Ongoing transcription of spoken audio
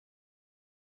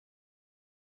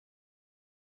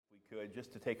could,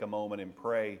 just to take a moment and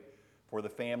pray for the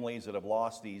families that have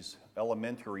lost these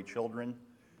elementary children.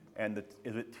 And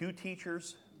is it 2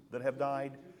 teachers that have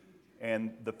died?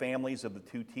 And the families of the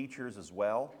 2 teachers as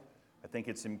well. I think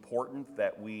it's important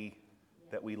that we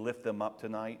lift them up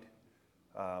tonight.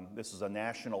 This is a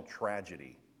national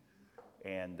tragedy.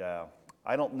 And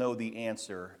I don't know the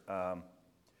answer.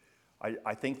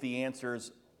 I think the answer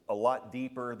is a lot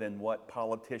deeper than what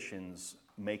politicians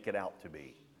make it out to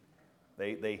be.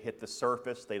 They hit the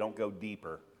surface, they don't go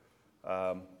deeper.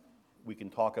 We can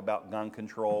talk about gun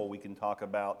control, we can talk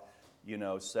about,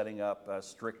 setting up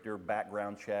stricter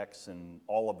background checks and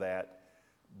all of that.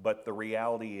 But the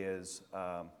reality is,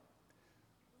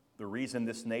 the reason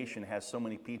this nation has so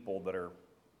many people that are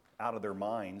out of their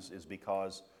minds is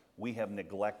because we have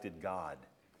neglected God.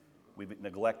 We've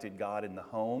neglected God in the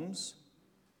homes.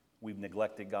 We've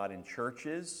neglected God in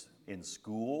churches, in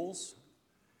schools,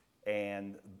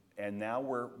 and now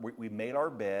we've made our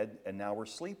bed, and now we're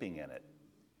sleeping in it.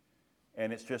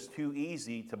 And it's just too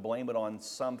easy to blame it on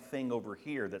something over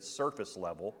here that's surface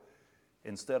level,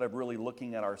 instead of really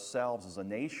looking at ourselves as a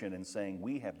nation and saying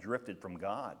we have drifted from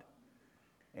God.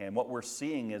 And what we're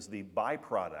seeing is the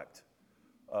byproduct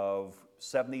of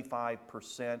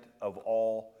 75% of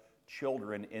all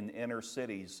children in inner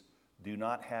cities do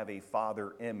not have a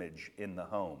father image in the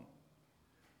home.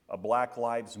 A Black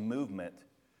Lives Movement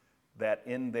that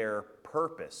in their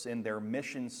purpose, in their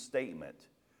mission statement,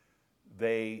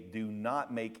 they do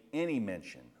not make any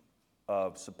mention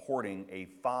of supporting a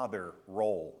father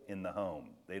role in the home.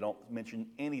 They don't mention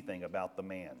anything about the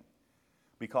man,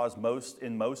 because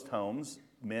in most homes,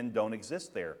 men don't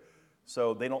exist there.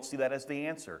 So they don't see that as the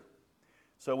answer.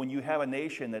 So when you have a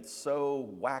nation that's so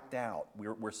whacked out,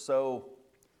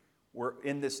 we're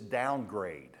in this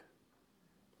downgrade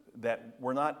that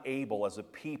we're not able as a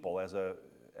people, as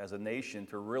a nation,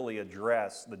 to really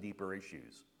address the deeper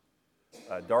issues.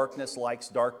 Darkness likes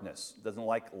darkness, doesn't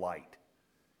like light.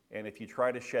 And if you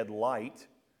try to shed light,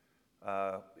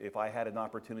 if I had an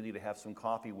opportunity to have some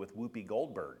coffee with Whoopi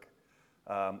Goldberg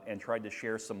and tried to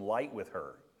share some light with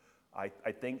her,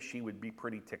 I think she would be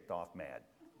pretty ticked off mad.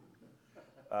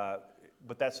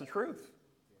 But that's the truth.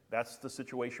 That's the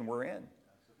situation we're in.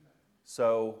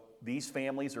 So these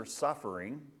families are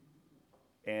suffering,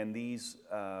 and the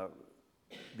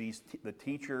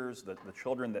teachers, the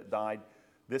children that died,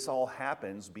 this all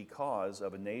happens because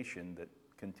of a nation that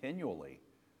continually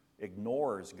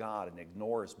ignores God and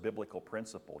ignores biblical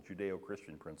principle,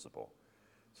 Judeo-Christian principle.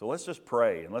 So let's just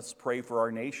pray, and let's pray for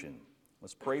our nation.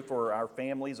 Let's pray for our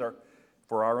families,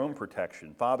 for our own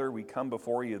protection. Father, we come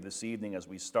before you this evening as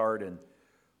we start, and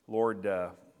Lord,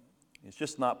 it's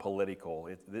just not political.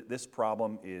 This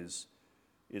problem is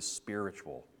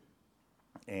spiritual.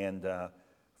 And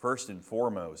first and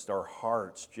foremost, our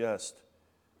hearts just,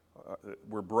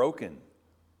 we're broken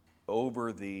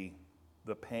over the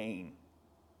pain,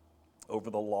 over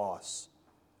the loss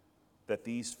that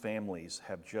these families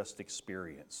have just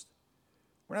experienced.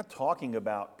 We're not talking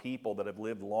about people that have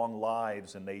lived long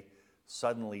lives and they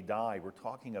suddenly die. We're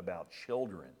talking about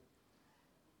children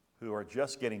who are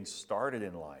just getting started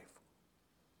in life.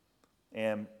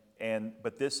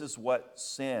 But this is what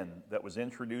sin that was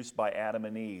introduced by Adam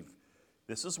and Eve,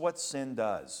 this is what sin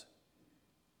does.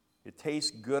 It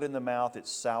tastes good in the mouth, it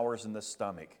sours in the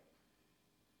stomach.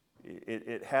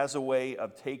 It has a way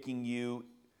of taking you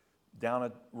down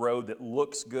a road that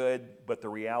looks good, but the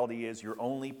reality is you're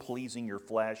only pleasing your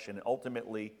flesh, and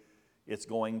ultimately it's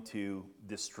going to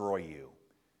destroy you.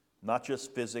 Not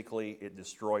just physically, it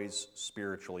destroys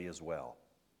spiritually as well.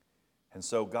 And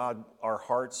so God, our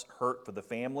hearts hurt for the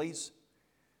families.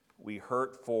 We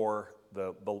hurt for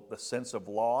the sense of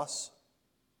loss.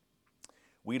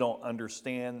 We don't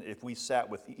understand if we sat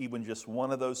with even just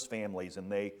one of those families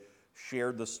and they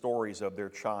shared the stories of their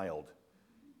child,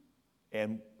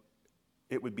 and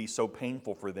it would be so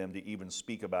painful for them to even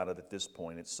speak about it at this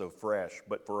point. It's so fresh.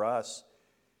 But for us,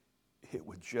 it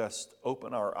would just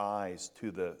open our eyes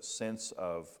to the sense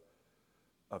of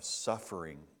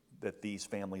suffering that these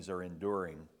families are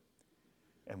enduring.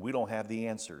 And we don't have the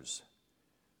answers,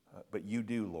 but you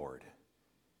do, Lord.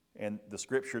 And the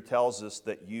scripture tells us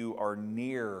that you are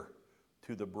near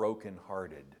to the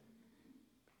brokenhearted.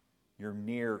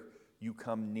 You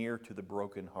come near to the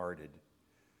brokenhearted.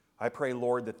 I pray,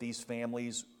 Lord, that these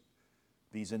families,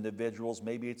 these individuals,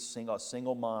 maybe it's a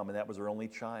single mom and that was her only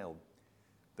child,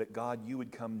 that God, you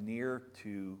would come near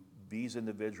to these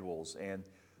individuals and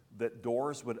that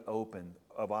doors would open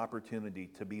of opportunity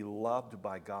to be loved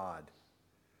by God.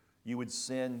 You would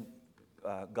send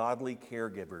godly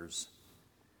caregivers,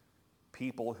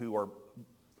 people who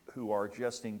are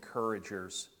just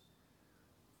encouragers,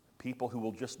 people who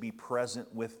will just be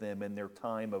present with them in their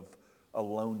time of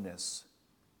aloneness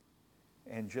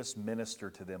and just minister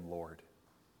to them, Lord.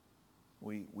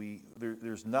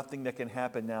 There's nothing that can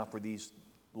happen now for these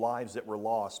lives that were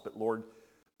lost, but Lord,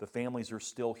 the families are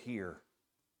still here.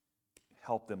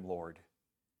 Help them, Lord.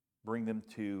 Bring them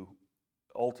to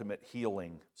ultimate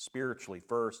healing, spiritually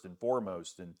first and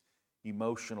foremost, and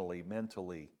emotionally,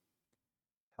 mentally.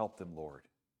 Help them, Lord.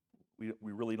 We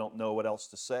really don't know what else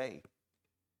to say.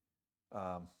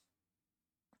 God,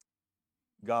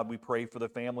 we pray for the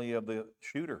family of the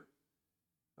shooter.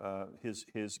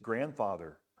 His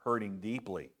grandfather hurting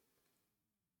deeply.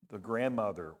 The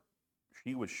grandmother,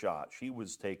 she was shot.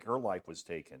 Her life was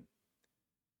taken.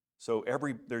 So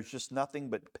there's just nothing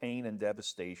but pain and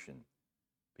devastation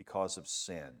because of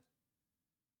sin.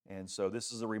 And so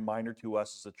this is a reminder to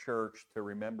us as a church to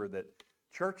remember that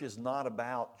church is not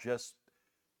about just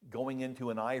going into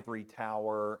an ivory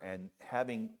tower and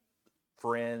having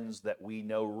friends that we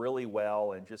know really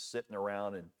well and just sitting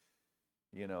around and,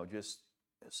 just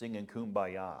singing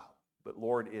Kumbaya. But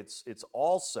Lord, it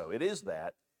is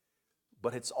that,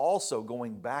 but it's also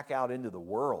going back out into the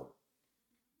world.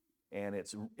 And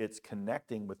it's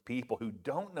connecting with people who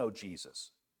don't know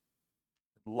Jesus,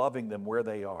 loving them where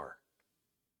they are.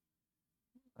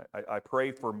 I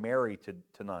pray for Mary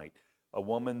tonight, a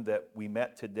woman that we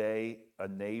met today, a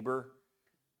neighbor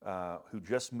who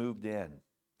just moved in.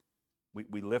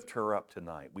 We lift her up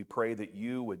tonight. We pray that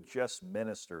you would just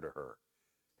minister to her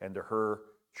and to her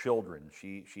children.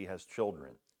 She has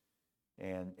children.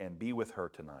 And be with her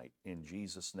tonight in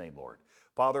Jesus' name, Lord.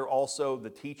 Father, also the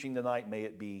teaching tonight, may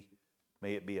it be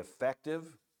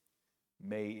effective,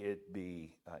 may it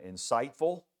be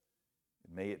insightful,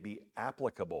 may it be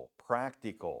applicable,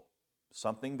 practical,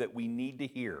 something that we need to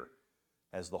hear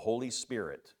as the Holy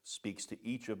Spirit speaks to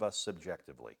each of us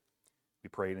subjectively. We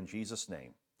pray it in Jesus'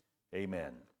 name.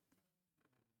 Amen.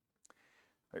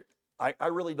 I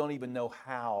really don't even know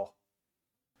how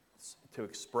to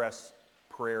express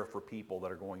prayer for people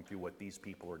that are going through what these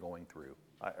people are going through.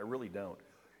 I really don't.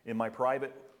 In my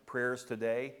private prayers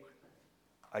today,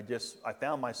 I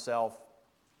found myself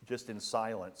just in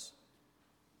silence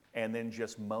and then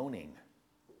just moaning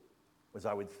as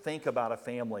I would think about a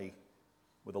family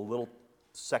with a little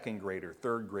second grader,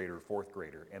 third grader, fourth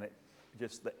grader, and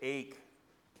the ache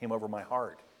came over my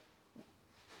heart.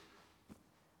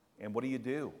 And what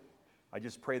do? I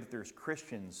just pray that there's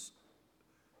Christians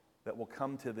that will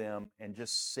come to them and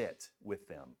just sit with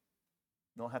them.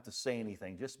 You don't have to say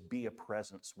anything, just be a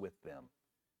presence with them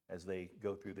as they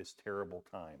go through this terrible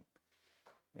time.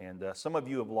 And some of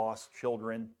you have lost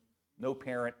children. No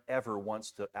parent ever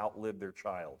wants to outlive their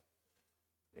child.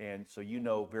 And so you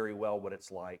know very well what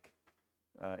it's like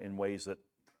in ways that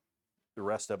the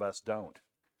rest of us don't.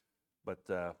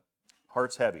 But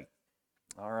heart's heavy.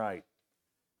 All right.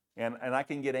 And I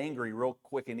can get angry real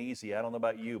quick and easy. I don't know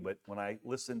about you, but when I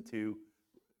listen to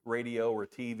radio or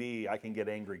TV, I can get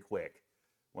angry quick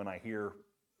when I hear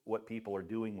what people are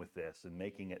doing with this and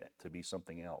making it to be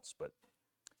something else. But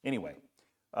anyway,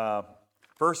 1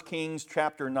 Kings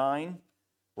chapter 9,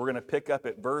 we're going to pick up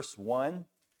at verse 1.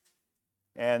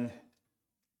 And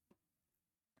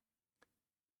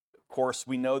of course,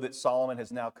 we know that Solomon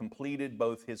has now completed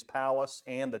both his palace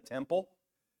and the temple.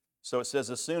 So it says,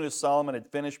 as soon as Solomon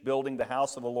had finished building the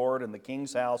house of the Lord and the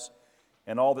king's house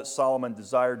and all that Solomon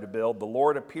desired to build, the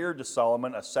Lord appeared to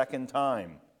Solomon a second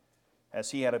time,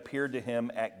 as he had appeared to him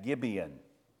at Gibeon.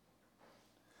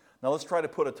 Now let's try to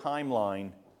put a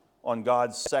timeline on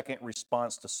God's second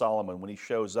response to Solomon when he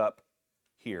shows up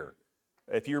here.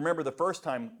 If you remember the first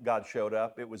time God showed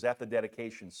up, it was at the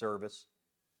dedication service.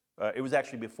 It was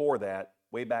actually before that,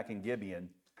 way back in Gibeon,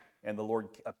 and the Lord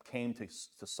came to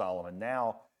Solomon.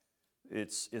 Now,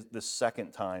 it's the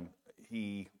second time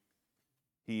he's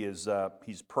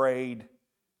prayed,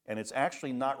 and it's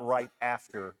actually not right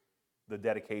after the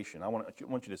dedication. I want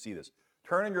you to see this.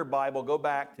 Turn in your Bible, go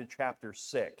back to chapter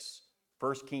 6,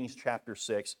 1 Kings chapter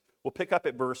 6. We'll pick up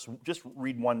at just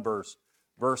read one verse,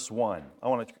 verse 1. I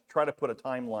want to try to put a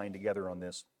timeline together on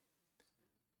this,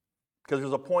 because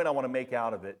there's a point I want to make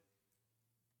out of it.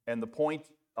 And the point,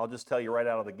 I'll just tell you right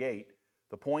out of the gate,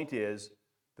 the point is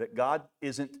that God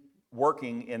isn't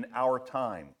working in our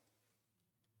time.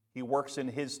 He works in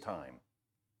His time.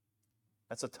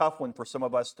 That's a tough one for some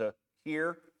of us to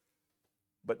hear,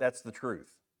 but that's the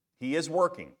truth. He is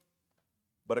working,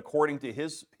 but according to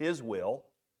His will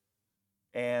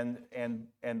and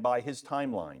by His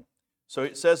timeline. So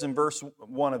it says in verse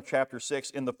 1 of chapter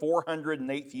 6, in the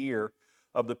 408th year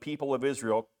of the people of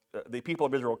Israel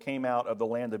came out of the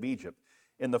land of Egypt.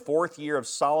 In the 4th year of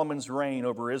Solomon's reign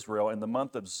over Israel, in the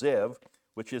month of Ziv,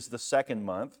 which is the second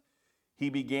month, he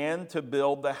began to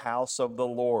build the house of the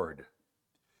Lord.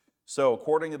 So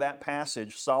according to that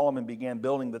passage, Solomon began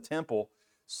building the temple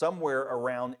somewhere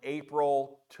around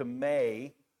April to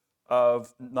May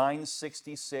of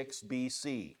 966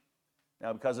 BC.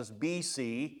 Now, because it's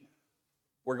BC,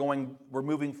 we're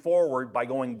moving forward by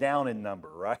going down in number,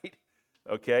 right?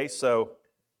 Okay, so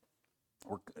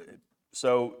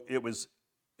it was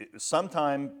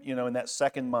sometime, in that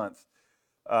second month.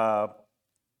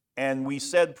 And we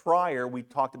said prior, we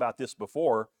talked about this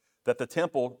before, that the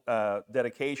temple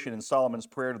dedication and Solomon's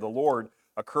prayer to the Lord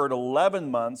occurred 11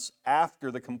 months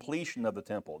after the completion of the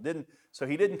temple. So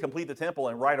he didn't complete the temple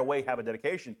and right away have a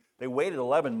dedication. They waited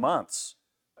 11 months,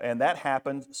 and that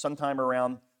happened sometime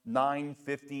around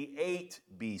 958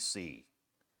 BC.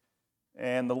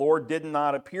 And the Lord did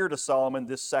not appear to Solomon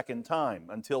this second time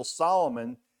until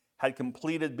Solomon had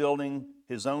completed building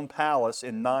his own palace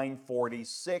in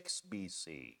 946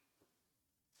 BC.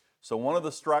 So one of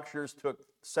the structures took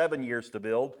 7 years to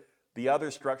build. The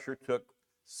other structure took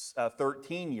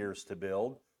 13 years to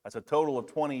build. That's a total of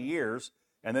 20 years.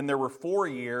 And then there were 4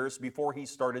 years before he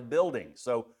started building.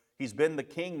 So he's been the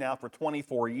king now for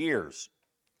 24 years.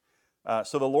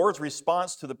 So the Lord's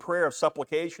response to the prayer of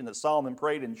supplication that Solomon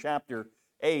prayed in chapter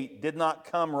 8 did not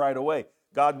come right away.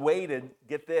 God waited,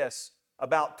 get this,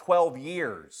 about 12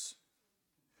 years.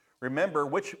 Remember,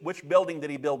 which building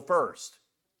did he build first?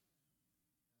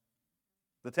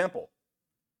 The temple.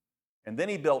 And then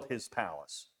he built his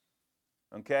palace.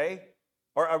 Okay?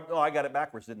 No, I got it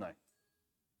backwards, didn't I?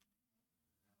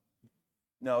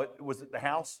 No, was it the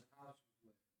house?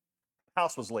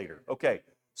 House was later. Okay.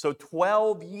 So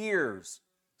 12 years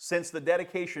since the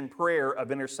dedication prayer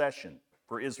of intercession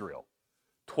for Israel.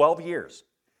 12 years.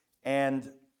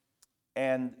 And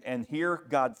here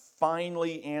God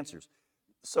finally answers.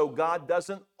 So God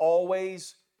doesn't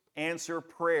always answer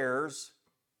prayers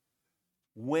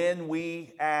when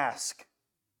we ask.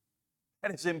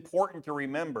 And it's important to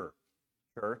remember,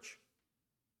 church.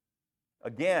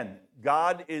 Again,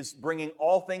 God is bringing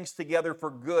all things together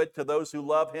for good to those who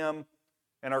love Him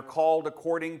and are called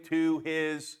according to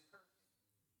His,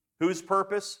 whose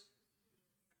purpose?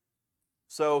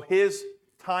 So His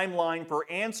timeline for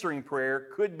answering prayer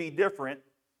could be different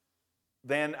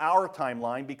than our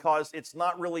timeline because it's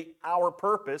not really our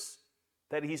purpose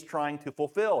that He's trying to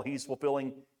fulfill. He's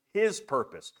fulfilling His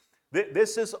purpose.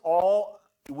 This is all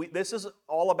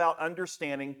about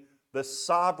understanding the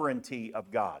sovereignty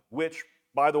of God, which,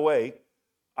 by the way,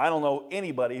 I don't know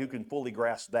anybody who can fully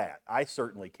grasp that. I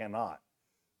certainly cannot.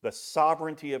 The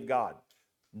sovereignty of God.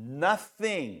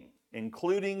 Nothing,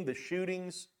 including the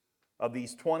shootings of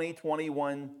these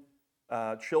 21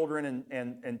 children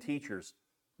and teachers,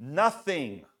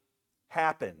 nothing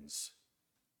happens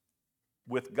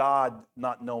with God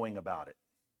not knowing about it.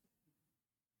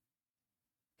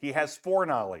 He has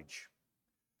foreknowledge.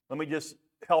 Let me just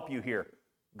help you here.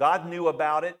 God knew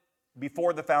about it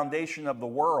before the foundation of the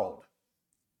world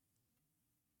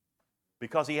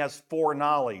because He has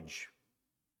foreknowledge.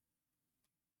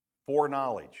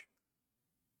 Foreknowledge.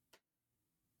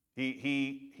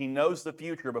 He knows the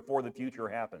future before the future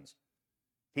happens.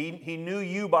 He knew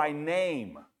you by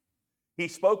name. He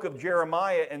spoke of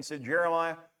Jeremiah and said,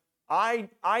 Jeremiah,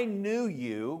 I knew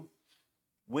you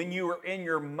when you were in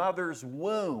your mother's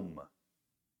womb.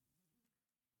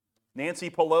 Nancy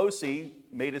Pelosi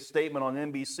made a statement on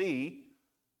NBC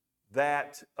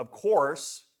that, of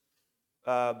course,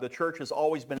 the church has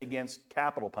always been against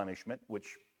capital punishment,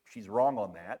 which she's wrong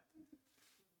on that.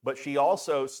 But she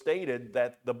also stated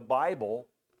that the Bible,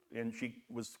 and she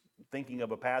was thinking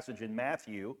of a passage in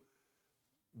Matthew,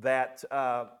 that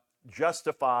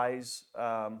justifies,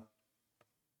 her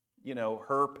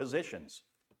positions.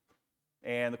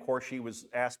 And, of course, she was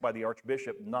asked by the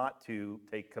Archbishop not to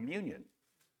take communion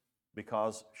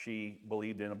because she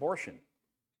believed in abortion.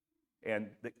 And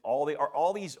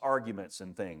all these arguments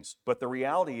and things. But the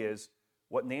reality is,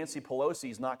 what Nancy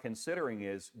Pelosi is not considering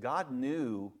is God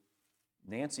knew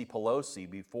Nancy Pelosi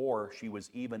before she was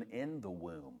even in the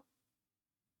womb.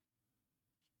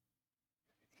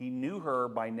 He knew her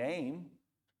by name.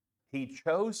 He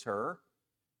chose her.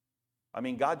 I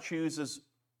mean, God chooses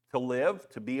to live,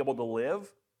 to be able to live.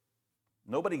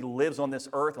 Nobody lives on this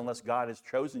earth unless God has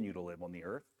chosen you to live on the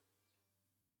earth.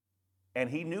 And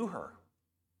He knew her.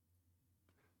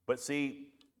 But see,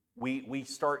 we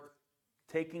start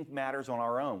taking matters on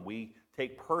our own. We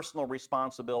take personal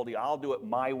responsibility. I'll do it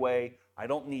my way. I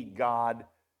don't need God.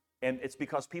 And it's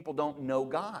because people don't know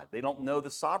God. They don't know the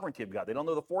sovereignty of God. They don't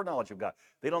know the foreknowledge of God.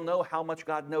 They don't know how much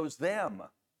God knows them.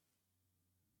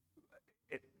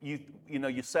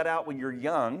 you set out when you're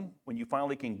young, when you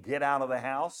finally can get out of the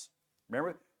house.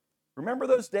 Remember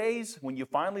those days when you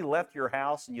finally left your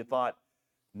house and you thought,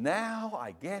 now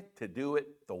I get to do it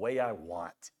the way I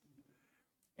want.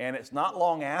 And it's not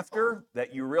long after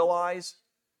that you realize,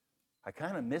 I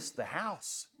kind of missed the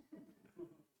house.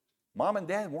 Mom and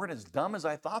Dad weren't as dumb as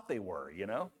I thought they were,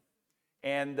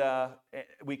 And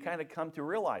we kind of come to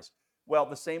realize, well,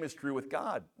 the same is true with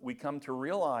God. We come to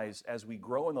realize as we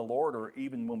grow in the Lord, or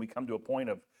even when we come to a point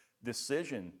of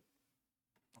decision,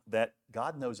 that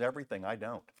God knows everything I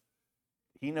don't.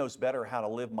 He knows better how to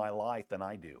live my life than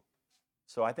I do.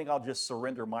 So I think I'll just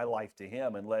surrender my life to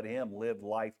Him and let Him live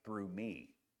life through me.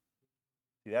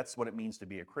 See, that's what it means to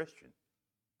be a Christian.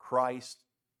 Christ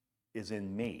is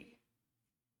in me.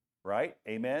 Right?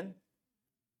 Amen?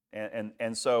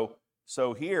 And so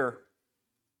here,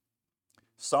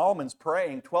 Solomon's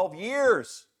praying 12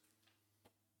 years.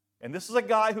 And this is a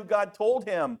guy who God told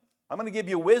him, I'm going to give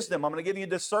you wisdom. I'm going to give you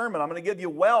discernment. I'm going to give you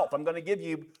wealth. I'm going to give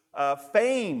you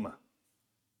fame.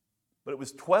 But it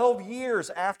was 12 years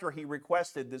after he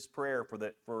requested this prayer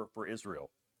for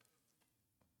Israel.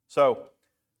 So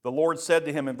the Lord said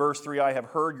to him in verse 3, I have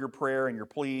heard your prayer and your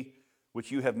plea,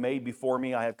 which you have made before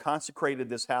me. I have consecrated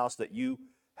this house that you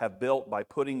have built by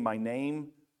putting my name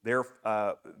there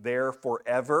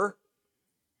forever.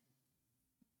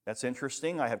 That's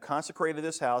interesting. I have consecrated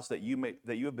this house that you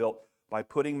have built by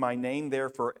putting my name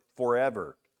there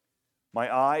forever.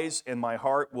 My eyes and my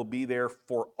heart will be there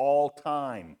for all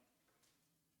time.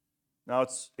 Now,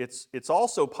 it's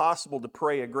also possible to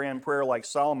pray a grand prayer like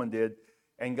Solomon did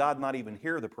and God not even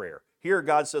hear the prayer. Here,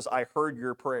 God says, I heard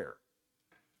your prayer.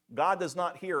 God does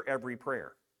not hear every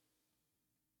prayer.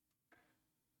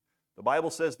 The Bible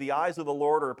says, the eyes of the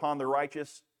Lord are upon the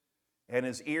righteous, and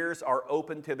His ears are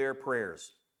open to their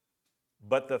prayers.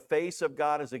 But the face of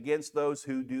God is against those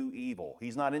who do evil.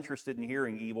 He's not interested in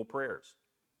hearing evil prayers.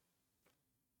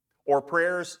 Or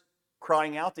prayers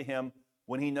crying out to Him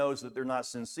when He knows that they're not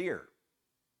sincere.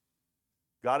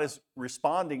 God is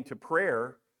responding to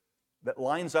prayer that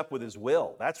lines up with His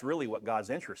will. That's really what God's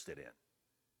interested in.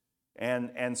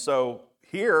 And so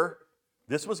here,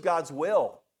 this was God's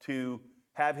will, to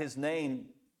have His name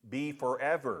be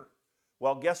forever.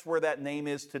 Well, guess where that name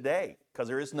is today? Because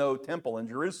there is no temple in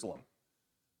Jerusalem.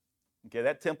 Okay,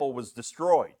 that temple was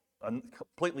destroyed,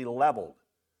 completely leveled.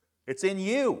 It's in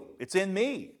you. It's in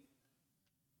me.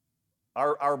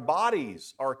 Our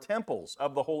bodies are temples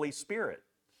of the Holy Spirit.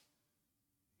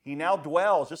 He now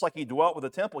dwells, just like He dwelt with the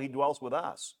temple, He dwells with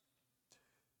us.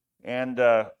 And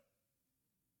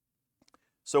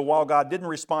so while God didn't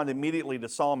respond immediately to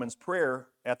Solomon's prayer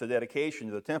at the dedication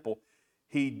to the temple,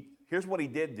 here's what He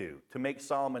did do to make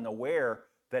Solomon aware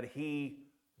that he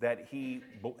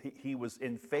was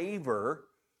in favor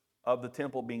of the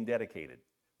temple being dedicated.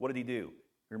 What did He do?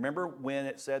 Remember when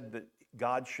it said that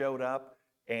God showed up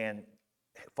and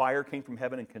fire came from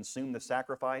heaven and consumed the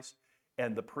sacrifice,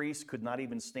 and the priests could not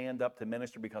even stand up to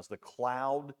minister because the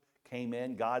cloud came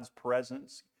in, God's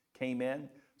presence came in?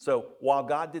 So while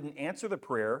God didn't answer the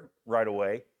prayer right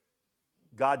away,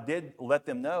 God did let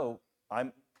them know,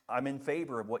 I'm in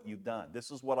favor of what you've done. This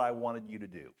is what I wanted you to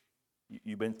do.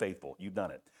 You've been faithful. You've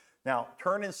done it. Now,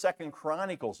 turn in 2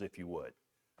 Chronicles, if you would,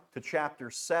 to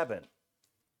chapter 7.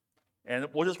 And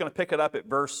we're just going to pick it up at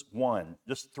verse 1.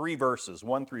 Just 3 verses,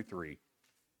 1 through 3.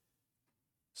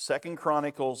 2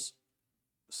 Chronicles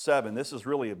 7. This is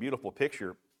really a beautiful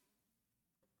picture.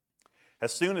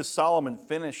 As soon as Solomon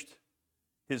finished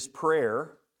his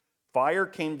prayer, fire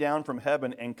came down from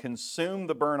heaven and consumed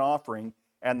the burnt offering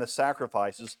and the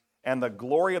sacrifices, and the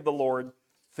glory of the Lord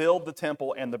filled the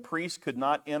temple, and the priests could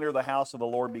not enter the house of the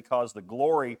Lord because the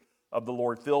glory of the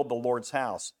Lord filled the Lord's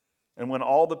house. And when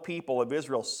all the people of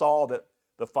Israel saw that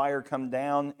the fire come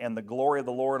down and the glory of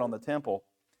the Lord on the temple,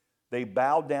 they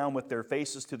bowed down with their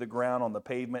faces to the ground on the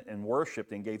pavement and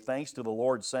worshiped and gave thanks to the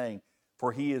Lord, saying,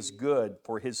 for He is good,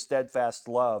 for His steadfast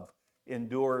love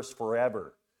endures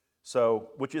forever. So,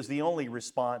 which is the only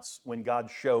response when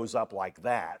God shows up like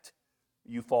that.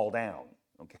 You fall down,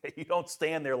 okay? You don't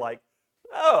stand there like,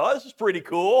 oh, this is pretty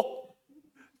cool.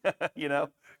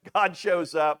 God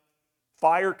shows up,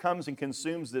 fire comes and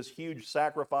consumes this huge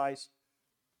sacrifice.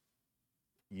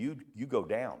 You go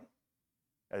down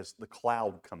as the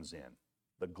cloud comes in,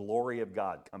 the glory of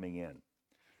God coming in.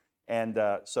 And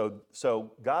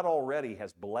so God already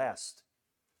has blessed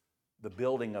the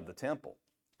building of the temple.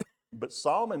 But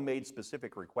Solomon made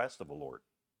specific requests of the Lord.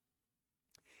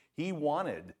 He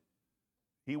wanted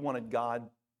God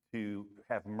to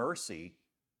have mercy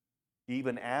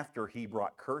even after He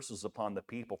brought curses upon the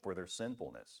people for their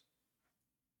sinfulness.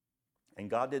 And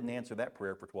God didn't answer that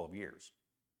prayer for 12 years.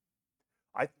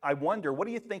 I wonder, what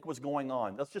do you think was going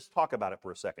on? Let's just talk about it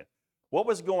for a second. What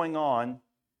was going on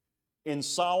in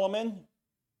Solomon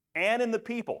and in the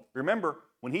people? Remember,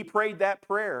 when he prayed that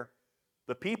prayer,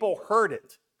 the people heard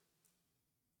it.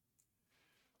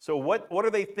 So what are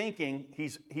they thinking?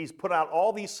 He's put out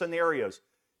all these scenarios.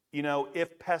 You know,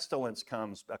 if pestilence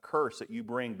comes, a curse that you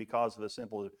bring because of the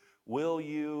simple, will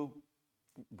you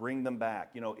bring them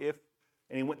back? You know,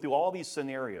 and he went through all these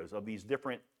scenarios of these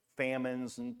different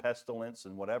famines and pestilence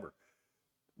and whatever.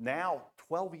 Now,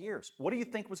 12 years. What do you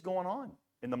think was going on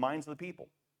in the minds of the people?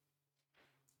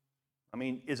 I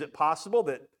mean, is it possible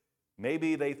that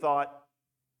maybe they thought,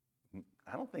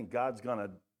 I don't think he's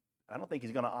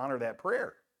going to honor that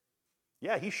prayer.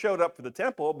 Yeah, he showed up for the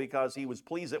temple because he was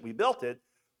pleased that we built it,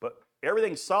 but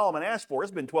everything Solomon asked for,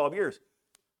 it's been 12 years.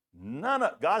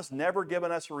 God's never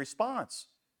given us a response.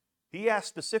 He asked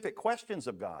specific questions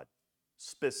of God.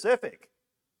 Specific.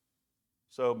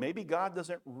 So maybe God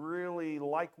doesn't really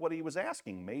like what he was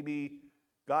asking. Maybe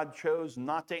God chose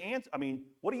not to answer. I mean,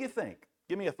 what do you think?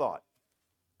 Give me a thought.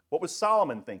 What was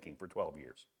Solomon thinking for 12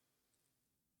 years?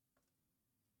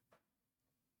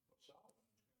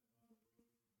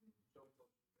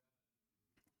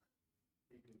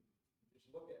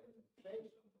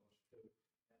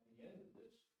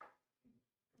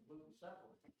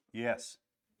 Yes.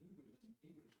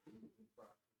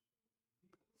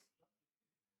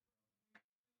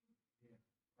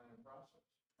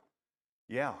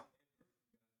 Yeah.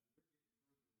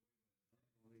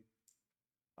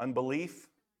 Unbelief,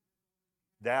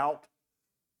 doubt,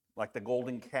 like the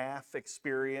golden calf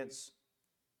experience.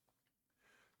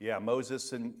 Yeah,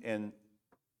 Moses and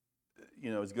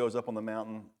you know, goes up on the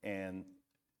mountain, and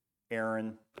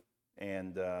Aaron,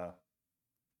 and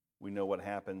we know what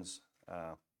happens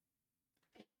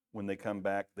when they come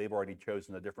back. They've already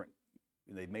chosen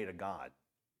they've made a god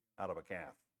out of a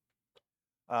calf.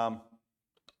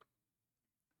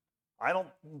 I don't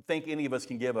think any of us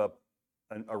can give a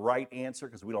right answer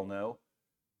because we don't know,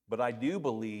 but I do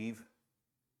believe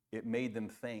it made them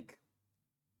think.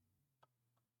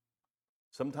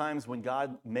 Sometimes when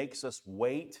God makes us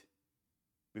wait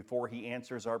before he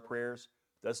answers our prayers,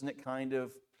 doesn't it kind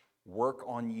of work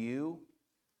on you?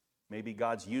 Maybe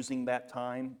God's using that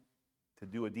time to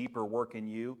do a deeper work in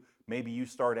you. Maybe you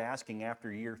start asking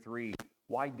after year 3,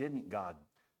 why didn't God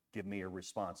give me a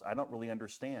response? I don't really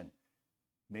understand.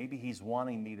 Maybe he's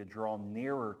wanting me to draw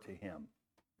nearer to him.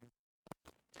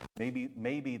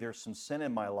 Maybe there's some sin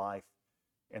in my life,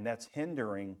 and that's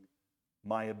hindering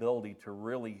my ability to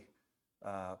really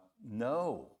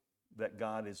know that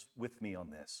God is with me on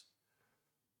this.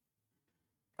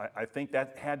 I think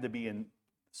that had to be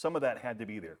some of that had to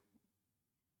be there.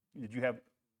 Did you have?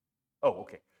 Oh,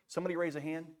 okay. Somebody raise a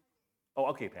hand? Oh,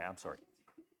 okay, Pat, I'm sorry.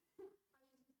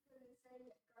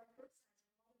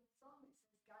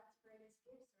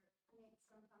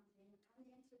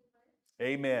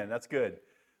 Amen. That's good.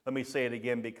 Let me say it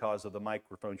again because of the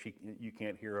microphone. You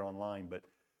can't hear it online, but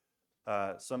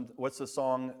what's the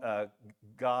song?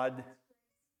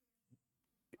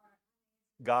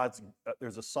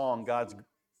 There's a song.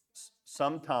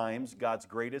 Sometimes God's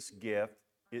greatest gift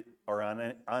are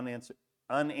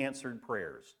unanswered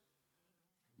prayers.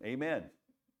 Amen.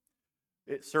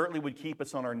 It certainly would keep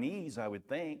us on our knees, I would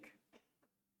think.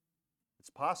 It's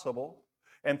possible.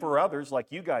 And for others, like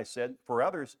you guys said, for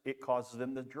others, it causes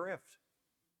them to drift.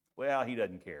 Well, he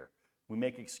doesn't care. We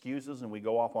make excuses and we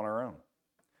go off on our own.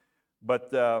 But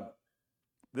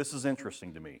this is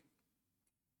interesting to me.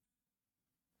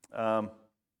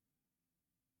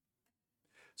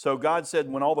 So God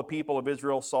said, when all the people of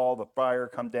Israel saw the fire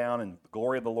come down and the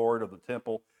glory of the Lord of the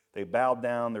temple, they bowed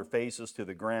down their faces to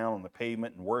the ground on the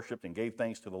pavement and worshiped and gave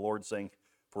thanks to the Lord, saying,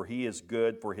 for he is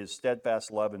good, for his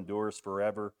steadfast love endures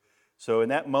forever. So in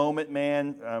that moment,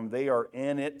 man, they are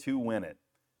in it to win it.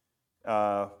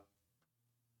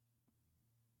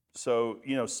 So,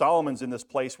 you know, Solomon's in this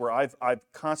place where I've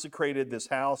consecrated this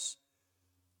house,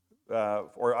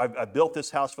 or I've built this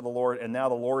house for the Lord, and now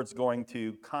the Lord's going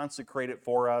to consecrate it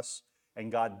for us.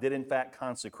 And God did, in fact,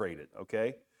 consecrate it,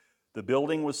 okay? The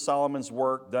building was Solomon's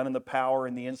work, done in the power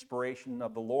and the inspiration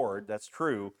of the Lord. That's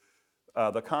true.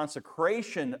 The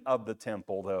consecration of the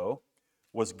temple, though,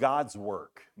 was God's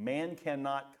work. Man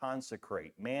cannot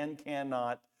consecrate. Man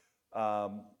cannot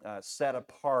set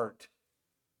apart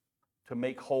to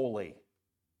make holy.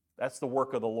 That's the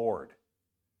work of the Lord.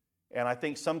 And I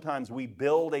think sometimes we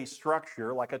build a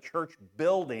structure like a church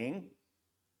building,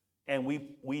 and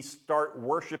we start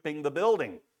worshiping the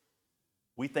building.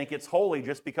 We think it's holy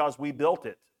just because we built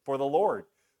it for the Lord.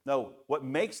 No, what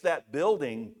makes that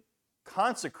building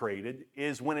consecrated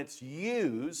is when it's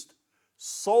used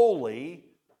solely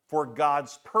for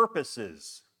God's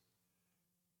purposes.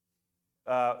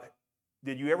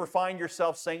 Did you ever find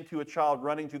yourself saying to a child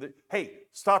running through the, hey,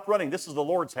 stop running, this is the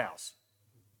Lord's house?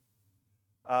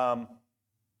 Well,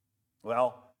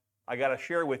 I got to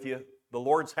share with you, the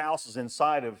Lord's house is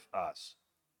inside of us,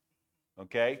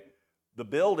 okay? The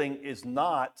building is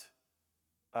not,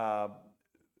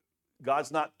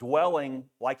 God's not dwelling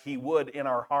like He would in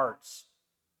our hearts.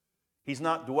 He's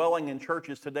not dwelling in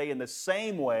churches today in the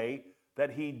same way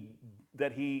that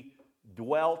He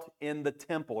dwelt in the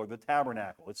temple or the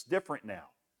tabernacle. It's different now.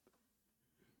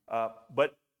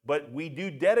 But we do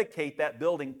dedicate that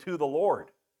building to the Lord.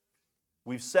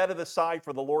 We've set it aside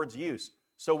for the Lord's use.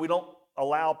 So we don't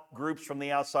allow groups from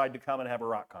the outside to come and have a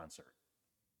rock concert.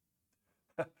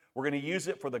 We're going to use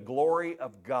it for the glory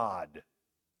of God.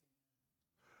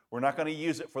 We're not going to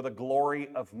use it for the glory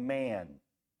of man.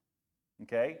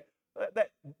 Okay?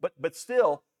 But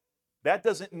still, that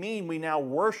doesn't mean we now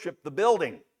worship the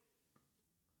building.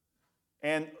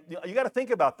 And you got to think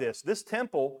about this. This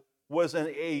temple was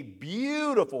a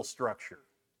beautiful structure.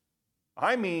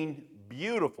 I mean,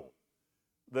 beautiful.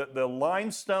 The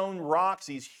limestone rocks,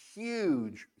 these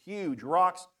huge, huge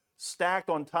rocks stacked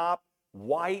on top,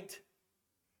 white.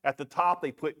 At the top,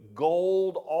 they put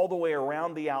gold all the way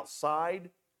around the outside.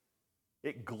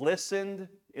 It glistened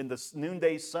in the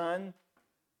noonday sun.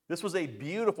 This was a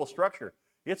beautiful structure.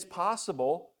 It's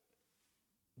possible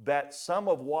that some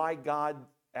of why God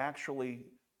actually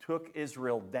took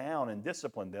Israel down and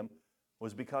disciplined them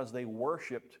was because they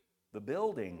worshiped the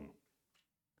building.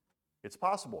 It's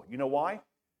possible. You know why?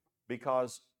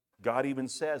 Because God even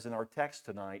says in our text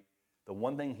tonight, the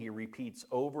one thing He repeats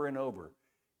over and over,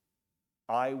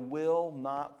 I will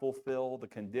not fulfill the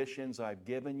conditions I've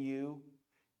given you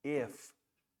if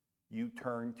you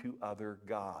turn to other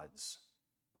gods,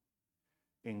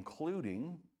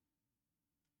 including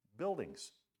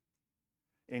buildings,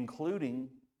 including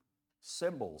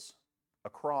symbols, a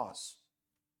cross.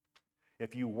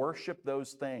 If you worship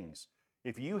those things,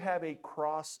 if you have a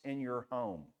cross in your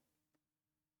home,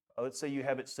 let's say you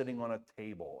have it sitting on a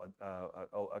table,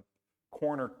 a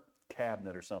corner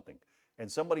cabinet or something,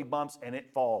 and somebody bumps and it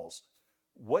falls,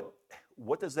 what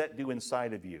does that do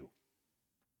inside of you?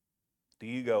 Do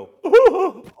you go,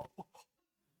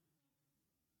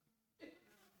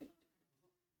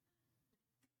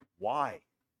 why?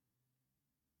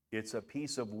 It's a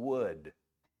piece of wood.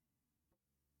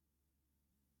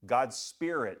 God's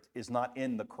Spirit is not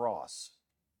in the cross.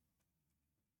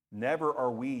 Never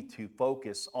are we to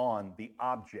focus on the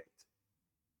object.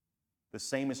 The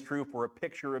same is true for a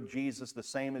picture of Jesus. The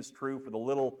same is true for the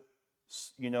little,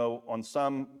 on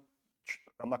some,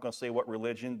 I'm not going to say what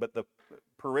religion, but the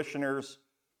parishioners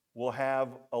will have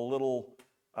a little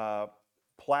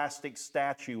plastic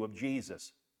statue of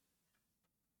Jesus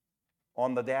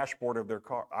on the dashboard of their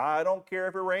car. I don't care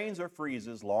if it rains or freezes,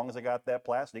 as long as I got that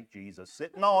plastic Jesus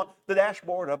sitting on the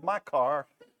dashboard of my car.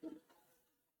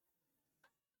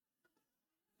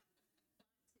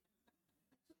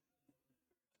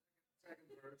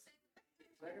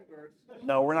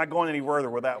 No, we're not going any further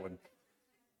with that one.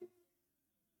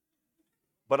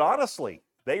 But honestly,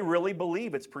 they really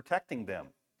believe it's protecting them.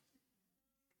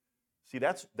 See,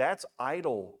 that's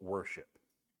idol worship.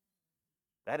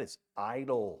 That is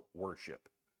idol worship.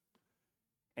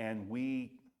 And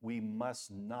we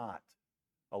must not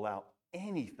allow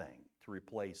anything to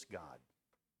replace God.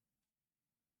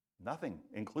 Nothing,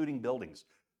 including buildings.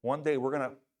 One day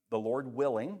the Lord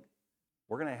willing,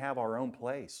 we're going to have our own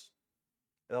place.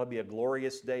 That'll be a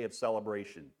glorious day of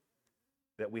celebration,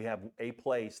 that we have a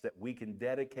place that we can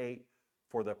dedicate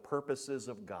for the purposes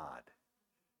of God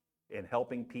and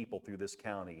helping people through this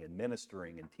county and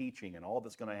ministering and teaching and all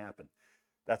that's going to happen.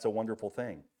 That's a wonderful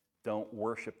thing. Don't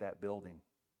worship that building.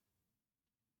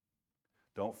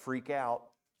 Don't freak out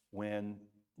when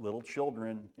little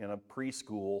children in a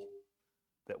preschool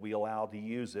that we allow to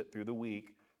use it through the week,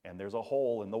 and there's a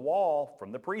hole in the wall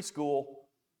from the preschool.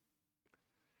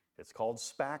 It's called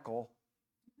spackle.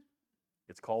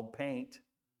 It's called paint.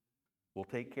 We'll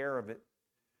take care of it.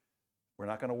 We're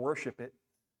not going to worship it,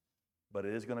 but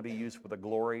it is going to be used for the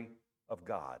glory of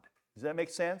God. Does that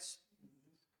make sense?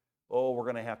 Oh, we're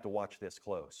going to have to watch this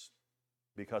close,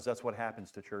 because that's what happens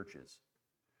to churches.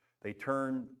 They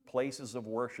turn places of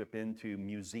worship into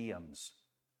museums,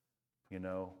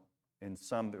 and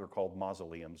some that are called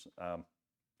mausoleums.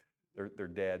 They're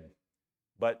dead.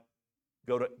 But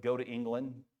go to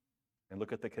England and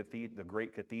look at the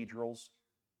great cathedrals,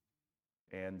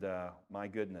 and my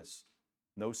goodness,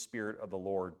 no Spirit of the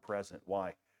Lord present.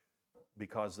 Why?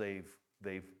 Because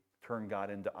they've turned God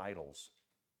into idols.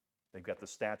 They've got the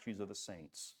statues of the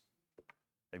saints.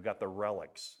 They've got the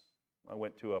relics. I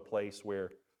went to a place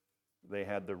where they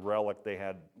had the relic, they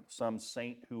had some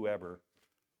saint whoever,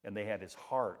 and they had his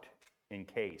heart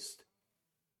encased.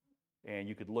 And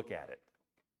you could look at it.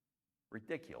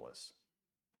 Ridiculous.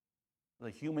 The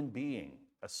human being,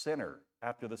 a sinner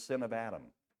after the sin of Adam,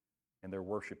 and they're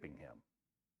worshiping him.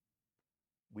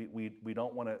 We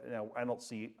don't want to, I don't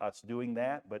see us doing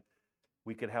that, but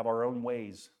we could have our own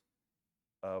ways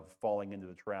of falling into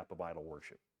the trap of idol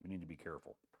worship. We need to be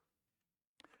careful.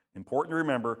 Important to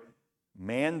remember,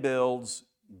 man builds,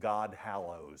 God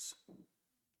hallows.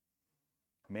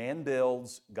 Man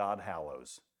builds, God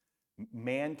hallows.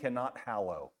 Man cannot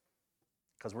hallow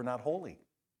because we're not holy.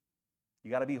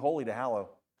 You got to be holy to hallow.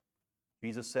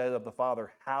 Jesus said of the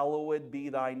Father, hallowed be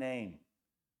thy name.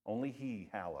 Only he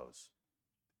hallows.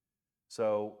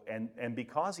 So, and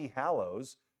because he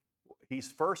hallows,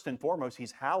 he's first and foremost,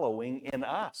 he's hallowing in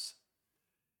us.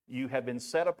 You have been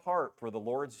set apart for the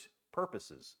Lord's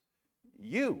purposes.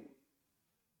 Your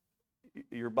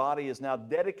body is now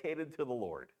dedicated to the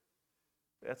Lord.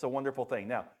 That's a wonderful thing.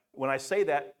 Now, when I say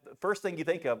that, the first thing you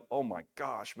think of, oh my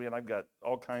gosh, man, I've got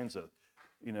all kinds of,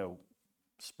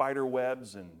 spider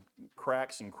webs and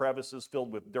cracks and crevices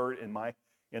filled with dirt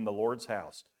in the Lord's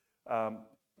house.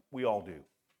 We all do.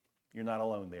 You're not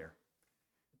alone there.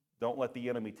 Don't let the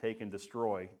enemy take and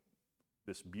destroy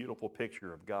this beautiful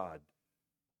picture of God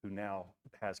who now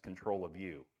has control of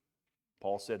you.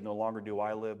 Paul said, no longer do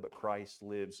I live, but Christ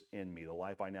lives in me. The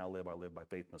life I now live, I live by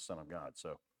faith in the Son of God.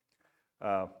 So,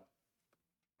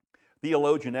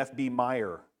 theologian F.B.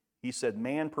 Meyer, he said,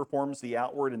 man performs the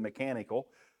outward and mechanical,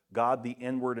 God the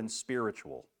inward and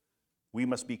spiritual. We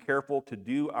must be careful to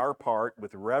do our part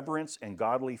with reverence and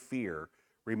godly fear,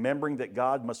 remembering that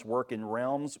God must work in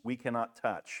realms we cannot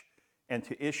touch and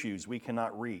to issues we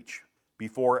cannot reach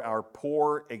before our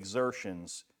poor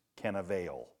exertions can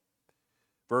avail.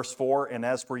 Verse 4, and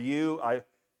as for you,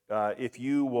 if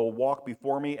you will walk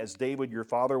before me as David your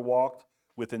father walked,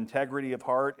 with integrity of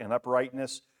heart and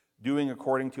uprightness, doing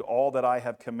according to all that I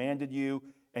have commanded you,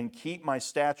 and keep my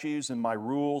statutes and my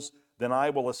rules, then I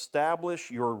will establish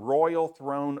your royal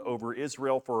throne over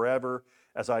Israel forever,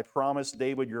 as I promised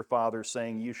David your father,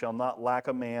 saying, you shall not lack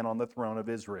a man on the throne of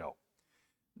Israel.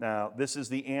 Now, this is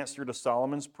the answer to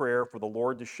Solomon's prayer for the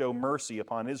Lord to show mercy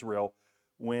upon Israel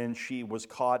when she was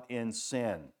caught in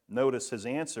sin. Notice his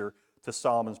answer to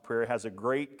Solomon's prayer has a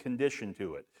great condition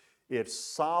to it. If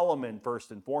Solomon,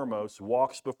 first and foremost,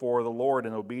 walks before the Lord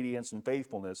in obedience and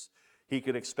faithfulness, he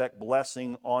could expect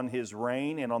blessing on his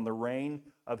reign and on the reign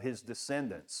of his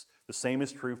descendants. The same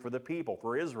is true for the people,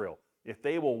 for Israel. If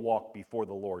they will walk before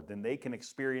the Lord, then they can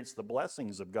experience the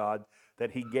blessings of God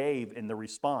that he gave in the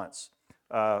response,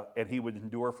 and he would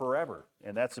endure forever.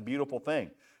 And that's a beautiful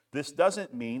thing. This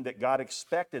doesn't mean that God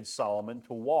expected Solomon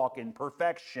to walk in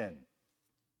perfection.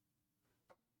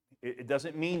 It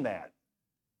doesn't mean that.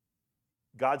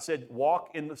 God said,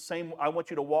 walk in the same, I want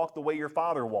you to walk the way your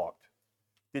father walked.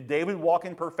 Did David walk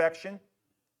in perfection?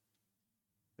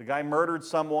 The guy murdered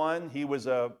someone. He was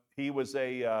a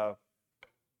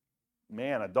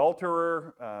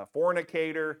adulterer,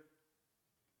 fornicator.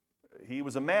 He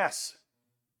was a mess.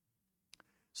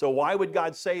 So why would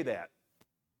God say that?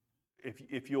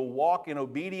 If you'll walk in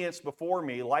obedience before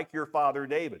me like your father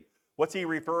David. What's he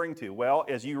referring to? Well,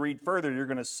 as you read further, you're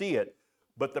going to see it.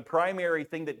 But the primary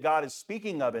thing that God is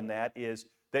speaking of in that is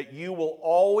that you will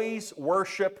always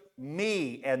worship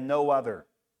me and no other.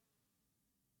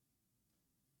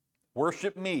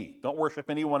 Worship me. Don't worship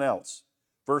anyone else.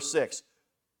 Verse 6.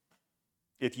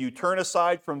 If you turn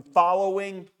aside from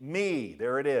following me,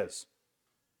 there it is,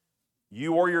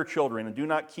 you or your children, and do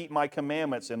not keep my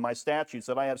commandments and my statutes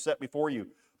that I have set before you,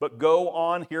 but go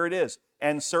on, here it is,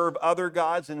 and serve other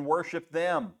gods and worship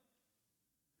them.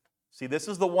 See, this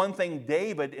is the one thing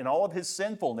David, in all of his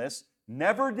sinfulness,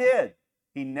 never did.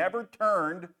 He never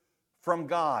turned from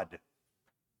God.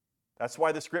 That's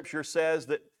why the scripture says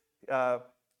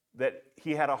that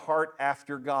he had a heart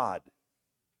after God.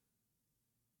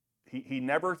 He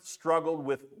never struggled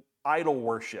with idol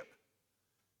worship.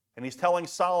 And he's telling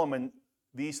Solomon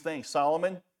these things.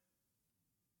 Solomon,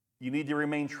 you need to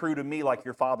remain true to me like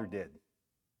your father did.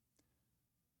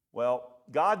 Well,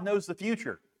 God knows the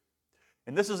future.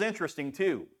 And this is interesting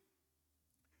too.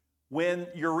 When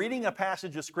you're reading a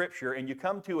passage of Scripture and you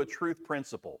come to a truth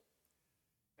principle,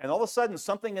 and all of a sudden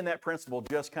something in that principle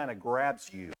just kind of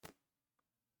grabs you,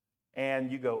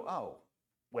 and you go, oh,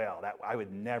 well, I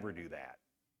would never do that.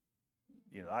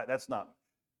 That's not,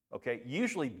 okay?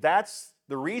 Usually that's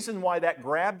the reason why that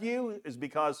grabbed you is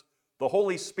because the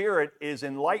Holy Spirit is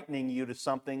enlightening you to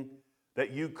something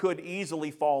that you could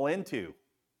easily fall into.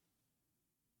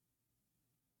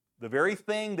 The very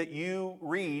thing that you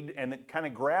read and it kind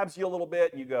of grabs you a little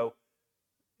bit and you go,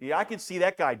 yeah, I could see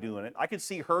that guy doing it. I could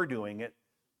see her doing it.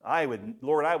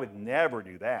 Lord, I would never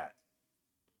do that.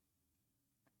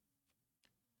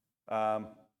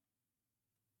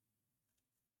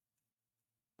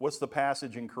 What's the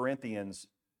passage in Corinthians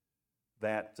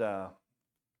that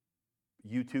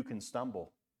you too can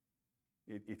stumble?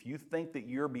 If you think that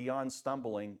you're beyond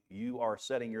stumbling, you are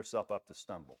setting yourself up to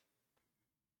stumble.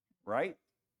 Right?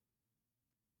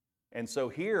 And so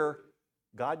here,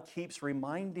 God keeps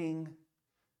reminding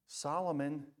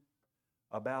Solomon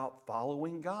about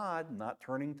following God, not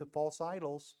turning to false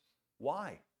idols.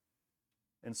 Why?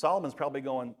 And Solomon's probably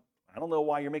going, I don't know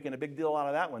why you're making a big deal out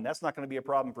of that one. That's not going to be a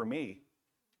problem for me.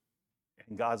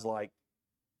 And God's like,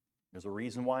 there's a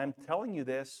reason why I'm telling you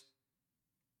this.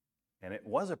 And it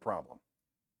was a problem.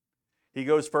 He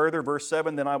goes further, verse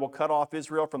 7, then I will cut off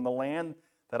Israel from the land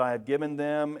that I have given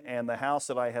them, and the house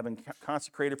that I have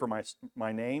consecrated for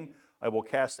my name I will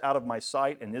cast out of my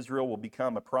sight, and Israel will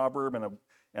become a proverb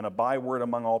and a byword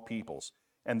among all peoples.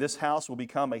 And this house will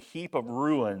become a heap of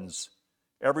ruins.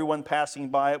 Everyone passing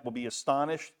by it will be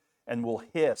astonished and will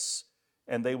hiss,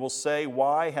 and they will say,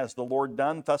 why has the Lord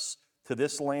done thus to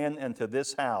this land and to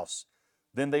this house?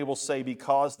 Then they will say,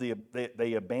 because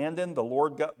they abandoned the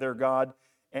Lord their God,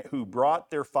 who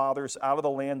brought their fathers out of the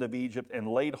land of Egypt and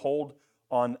laid hold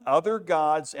on other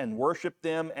gods and worshiped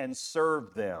them and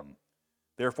served them.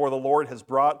 Therefore the Lord has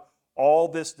brought all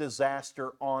this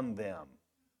disaster on them.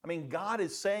 I mean, God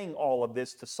is saying all of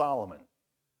this to Solomon.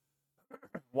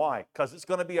 Why? Because it's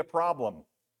going to be a problem.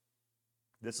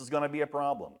 This is going to be a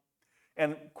problem.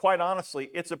 And quite honestly,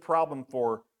 it's a problem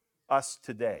for us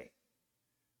today.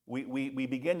 We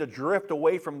begin to drift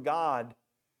away from God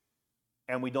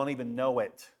and we don't even know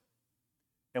it.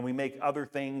 And we make other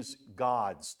things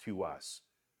gods to us.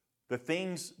 The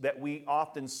things that we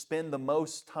often spend the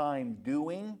most time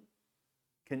doing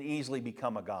can easily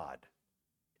become a god.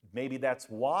 Maybe that's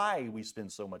why we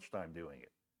spend so much time doing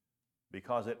it,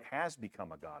 because it has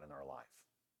become a god in our life.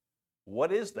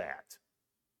 What is that?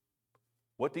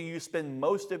 What do you spend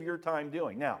most of your time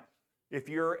doing? Now, if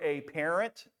you're a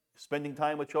parent spending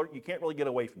time with children, you can't really get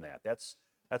away from that.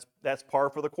 That's par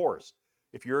for the course.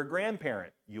 If you're a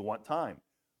grandparent, you want time.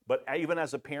 But even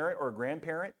as a parent or a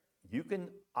grandparent, you can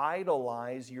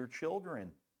idolize your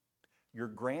children, your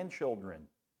grandchildren,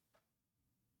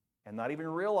 and not even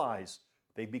realize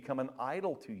they've become an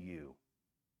idol to you.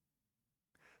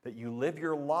 That you live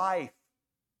your life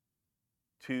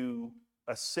to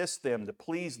assist them, to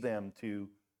please them, to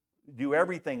do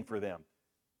everything for them.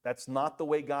 That's not the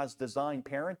way God's designed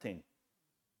parenting.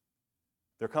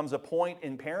 There comes a point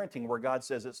in parenting where God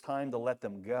says it's time to let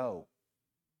them go.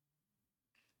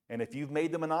 And if you've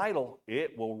made them an idol,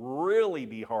 it will really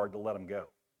be hard to let them go.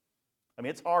 I mean,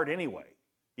 it's hard anyway,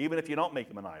 even if you don't make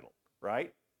them an idol,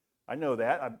 right? I know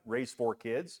that. I've raised 4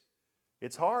 kids.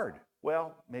 It's hard.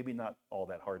 Well, maybe not all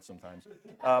that hard sometimes.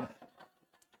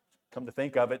 Come to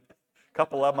think of it, a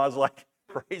couple of them I was like,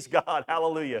 praise God,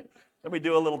 hallelujah. Let me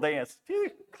do a little dance.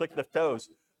 Phew, click the toes.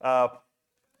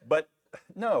 But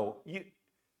no,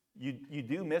 you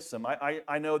do miss them.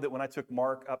 I know that when I took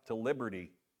Mark up to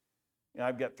Liberty,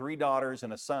 I've got 3 daughters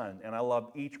and a son, and I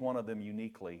love each one of them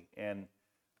uniquely. And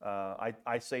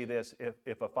I say this,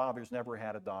 if a father's never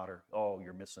had a daughter, oh,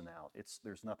 you're missing out.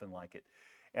 There's nothing like it.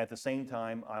 At the same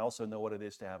time, I also know what it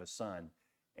is to have a son.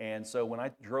 And so when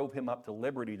I drove him up to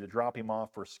Liberty to drop him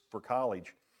off for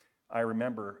college, I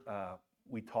remember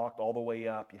we talked all the way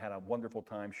up. You had a wonderful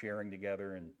time sharing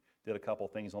together and did a couple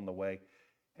things on the way.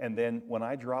 And then when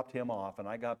I dropped him off and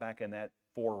I got back in that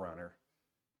 4Runner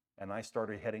and I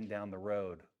started heading down the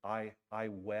road, I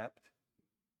wept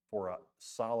for a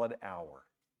solid hour.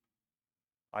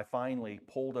 I finally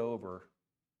pulled over.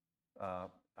 I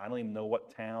don't even know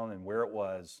what town and where it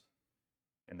was.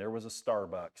 And there was a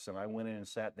Starbucks. And I went in and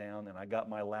sat down and I got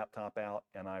my laptop out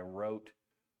and I wrote.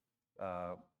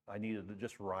 I needed to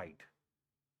just write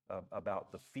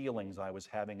about the feelings I was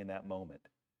having in that moment.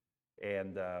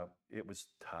 And it was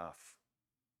tough.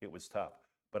 It was tough.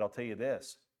 But I'll tell you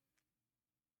this.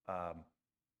 I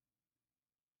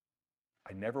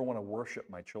never want to worship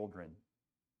my children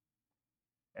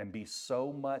and be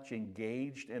so much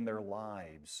engaged in their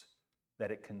lives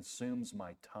that it consumes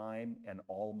my time and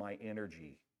all my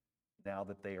energy now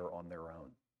that they are on their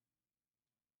own.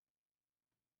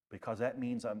 Because that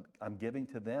means I'm giving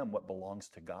to them what belongs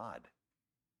to God.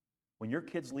 When your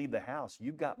kids leave the house,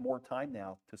 you've got more time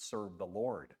now to serve the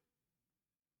Lord.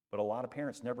 But a lot of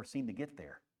parents never seem to get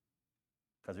there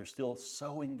because they're still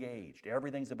so engaged.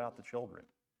 Everything's about the children.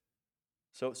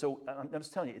 So I'm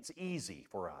just telling you, it's easy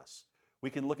for us. We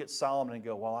can look at Solomon and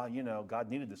go, well, God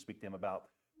needed to speak to him about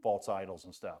false idols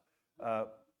and stuff.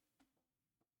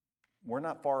 We're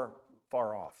not far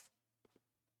off.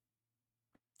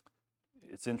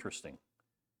 It's interesting.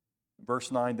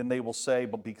 Verse 9, then they will say,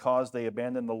 but because they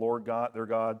abandoned the Lord God, their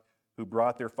God, who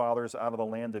brought their fathers out of the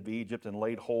land of Egypt and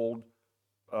laid hold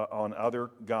on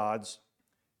other gods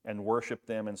and worshiped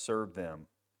them and served them.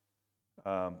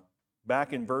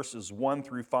 Back in verses 1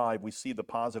 through 5, we see the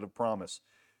positive promise.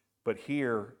 But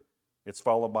here, it's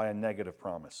followed by a negative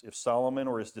promise. If Solomon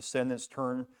or his descendants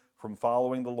turn from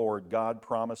following the Lord, God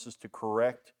promises to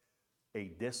correct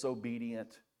a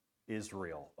disobedient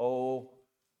Israel. Oh,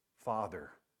 Father,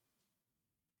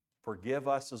 forgive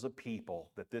us as a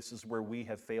people that this is where we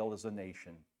have failed as a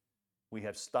nation. We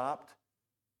have stopped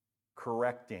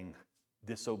correcting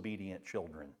disobedient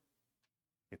children.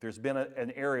 If there's been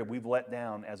an area we've let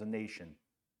down as a nation,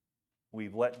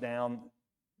 we've let down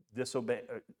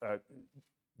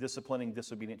disciplining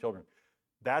disobedient children.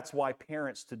 That's why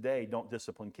parents today don't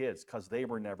discipline kids, because they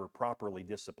were never properly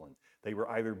disciplined. They were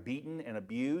either beaten and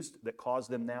abused that caused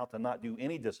them now to not do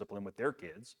any discipline with their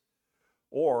kids,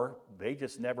 or they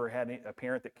just never had a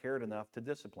parent that cared enough to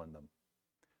discipline them.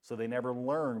 So they never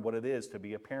learned what it is to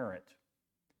be a parent.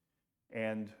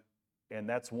 And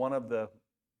that's one of the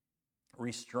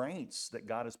restraints that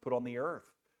God has put on the earth,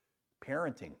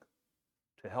 parenting,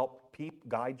 to help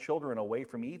guide children away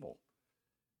from evil.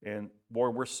 And boy,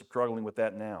 we're struggling with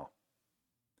that now.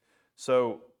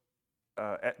 So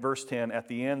at verse 10, at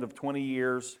the end of 20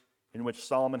 years in which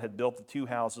Solomon had built the two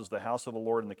houses, the house of the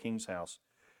Lord and the king's house,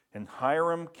 and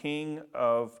Hiram, king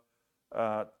of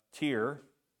Tyre,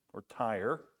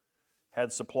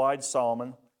 had supplied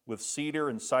Solomon with cedar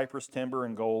and cypress timber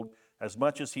and gold, as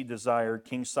much as he desired.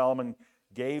 King Solomon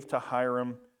gave to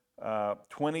Hiram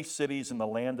 20 cities in the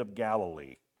land of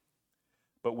Galilee.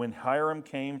 But when Hiram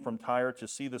came from Tyre to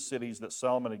see the cities that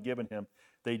Solomon had given him,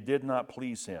 they did not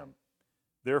please him.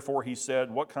 Therefore he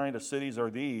said, what kind of cities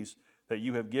are these that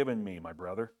you have given me, my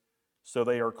brother? So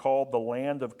they are called the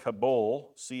land of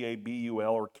Kabul,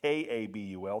 C-A-B-U-L, or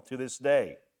K-A-B-U-L, to this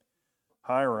day.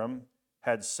 Hiram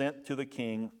had sent to the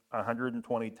king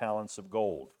 120 talents of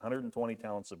gold. 120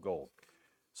 talents of gold.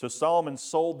 So Solomon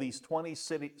sold these 20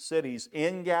 cities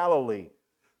in Galilee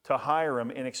to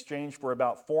Hiram in exchange for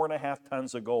about 4.5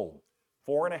 tons of gold.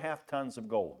 4.5 tons of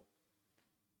gold.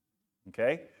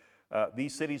 Okay?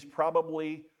 These cities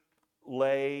probably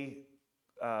lay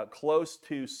close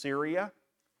to Syria,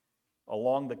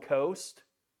 along the coast.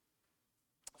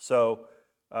 So,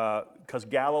 because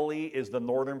Galilee is the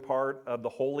northern part of the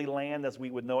Holy Land as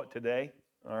we would know it today.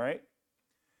 All right?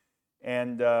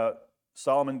 And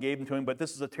Solomon gave them to him, but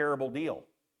this is a terrible deal.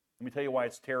 Let me tell you why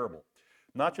it's terrible.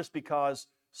 Not just because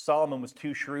Solomon was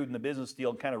too shrewd in the business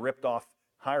deal and kind of ripped off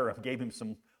Hiram, gave him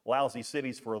some lousy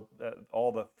cities for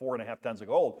all the 4.5 tons of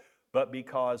gold, but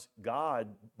because God,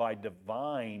 by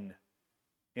divine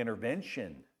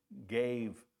intervention,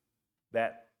 gave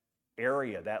that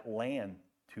area, that land,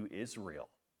 to Israel.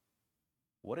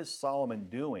 What is Solomon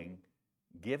doing,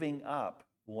 giving up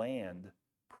land,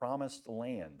 promised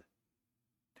land,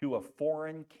 to a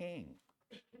foreign king?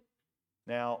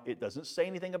 Now, it doesn't say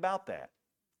anything about that,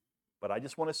 but I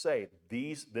just want to say,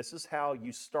 this is how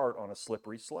you start on a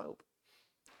slippery slope.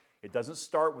 It doesn't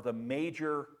start with a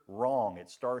major wrong. It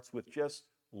starts with just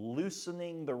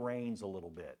loosening the reins a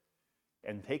little bit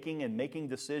and taking and making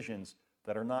decisions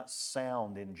that are not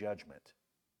sound in judgment.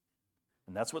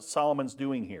 And that's what Solomon's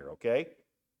doing here, okay?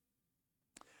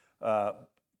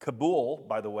 Kabul,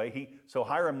 by the way, so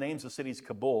Hiram names the cities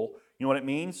Kabul. You know what it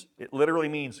means? It literally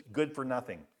means good for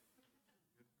nothing.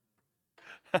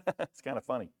 It's kind of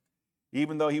funny.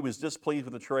 Even though he was displeased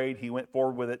with the trade, he went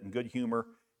forward with it in good humor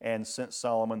and sent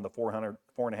Solomon the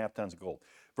 4.5 tons of gold.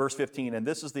 Verse 15, and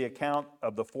this is the account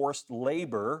of the forced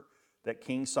labor that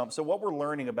King Solomon. So what we're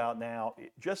learning about now,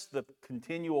 just the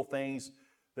continual things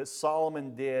that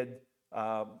Solomon did,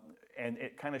 and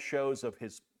it kind of shows of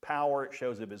his power, it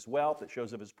shows of his wealth, it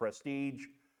shows of his prestige,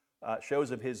 it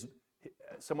shows of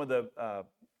some of the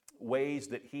ways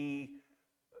that he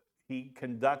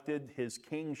conducted his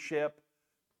kingship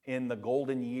in the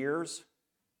golden years.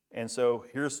 And so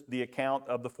here's the account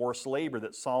of the forced labor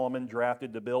that Solomon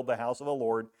drafted to build the house of the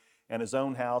Lord and his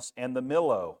own house, and the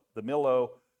Millo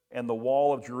and the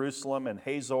wall of Jerusalem, and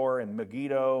Hazor and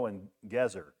Megiddo and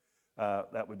Gezer.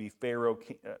 That would be Pharaoh,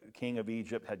 king of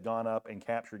Egypt, had gone up and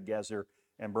captured Gezer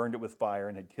and burned it with fire,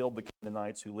 and had killed the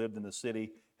Canaanites who lived in the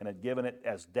city, and had given it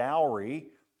as dowry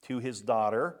to his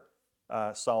daughter,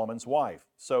 Solomon's wife.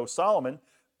 So Solomon,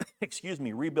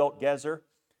 rebuilt Gezer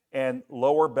and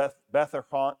lower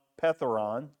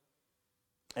Beth-Petheron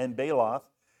and Baaloth,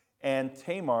 and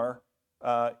Tamar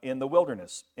in the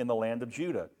wilderness, in the land of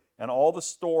Judah. And all the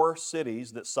store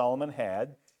cities that Solomon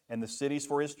had, and the cities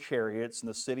for his chariots, and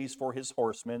the cities for his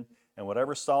horsemen, and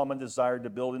whatever Solomon desired to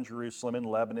build in Jerusalem, in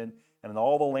Lebanon, and in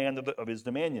all the land of his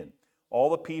dominion. All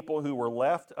the people who were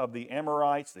left of the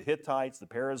Amorites, the Hittites, the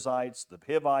Perizzites, the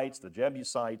Hivites, the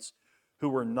Jebusites, who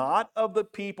were not of the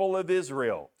people of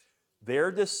Israel,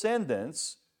 their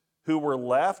descendants who were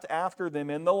left after them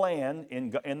in the land,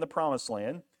 in the promised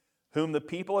land, whom the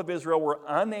people of Israel were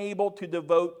unable to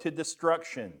devote to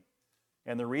destruction.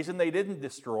 And the reason they didn't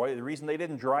destroy, the reason they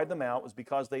didn't drive them out was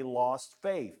because they lost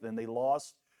faith and they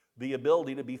lost the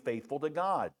ability to be faithful to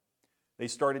God. They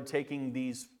started taking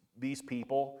these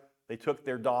people, they took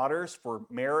their daughters for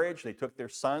marriage, they took their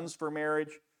sons for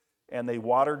marriage, and they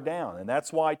watered down. And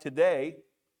that's why today,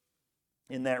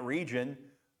 in that region,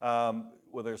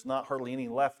 well, there's not hardly any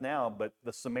left now, but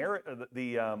the Samaritans,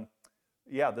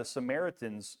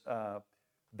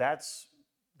 that's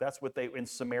what they, in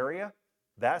Samaria,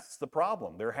 that's the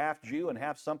problem. They're half Jew and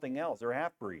half something else. They're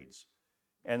half-breeds.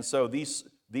 And so these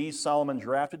Solomon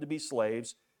drafted to be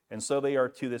slaves, and so they are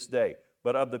to this day.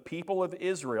 But of the people of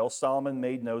Israel, Solomon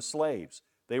made no slaves.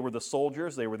 They were the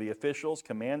soldiers, they were the officials,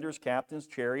 commanders, captains,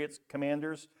 chariots,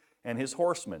 commanders, and his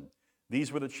horsemen.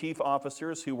 These were the chief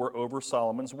officers who were over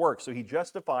Solomon's work. So he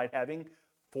justified having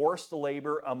forced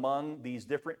labor among these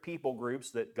different people groups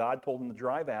that God told him to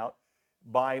drive out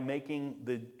by making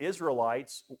the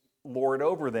Israelites lord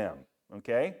over them,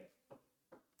 okay?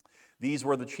 These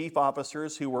were the chief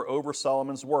officers who were over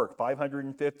Solomon's work,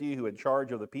 550 who had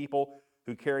charge of the people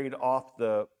who carried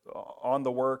on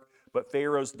the work. But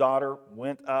Pharaoh's daughter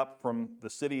went up from the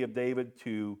city of David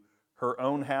to her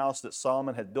own house that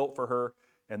Solomon had built for her,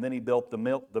 and then he built the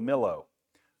Millo.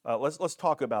 Let's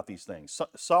talk about these things.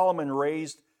 Solomon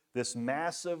raised this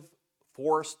massive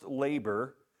forced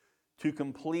labor to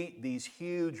complete these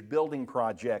huge building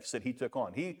projects that he took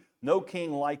on. No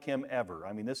king like him ever.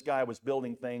 I mean, this guy was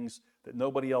building things that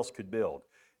nobody else could build.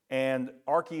 And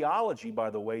archaeology, by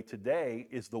the way, today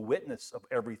is the witness of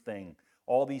everything,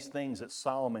 all these things that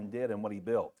Solomon did and what he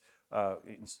built.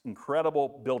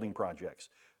 Incredible building projects.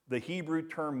 The Hebrew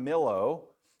term Millo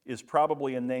is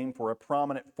probably a name for a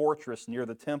prominent fortress near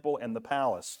the temple and the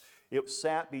palace. It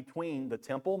sat between the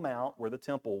Temple Mount, where the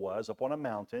temple was, up on a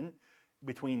mountain,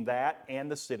 between that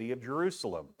and the city of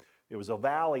Jerusalem. It was a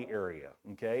valley area,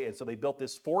 okay? And so they built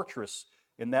this fortress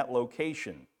in that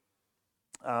location.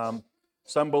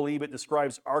 Some believe it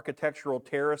describes architectural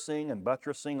terracing and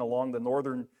buttressing along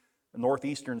the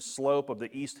northeastern slope of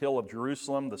the east hill of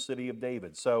Jerusalem, the city of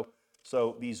David. So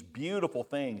these beautiful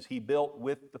things he built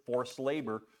with the forced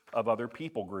labor of other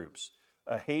people groups.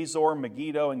 Hazor,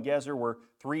 Megiddo, and Gezer were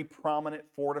three prominent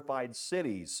fortified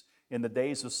cities in the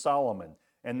days of Solomon.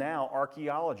 And now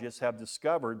archaeologists have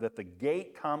discovered that the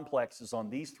gate complexes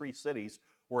on these three cities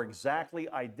were exactly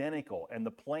identical, and the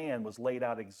plan was laid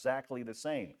out exactly the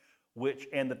same,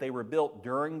 and that they were built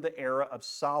during the era of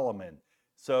Solomon.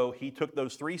 So he took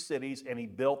those three cities and he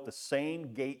built the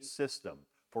same gate system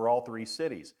for all three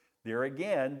cities. There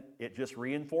again, it just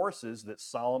reinforces that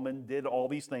Solomon did all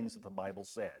these things that the Bible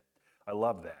said. I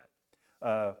love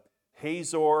that.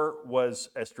 Hazor was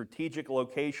a strategic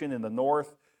location in the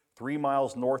north, 3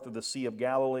 miles north of the Sea of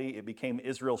Galilee. It became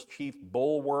Israel's chief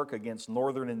bulwark against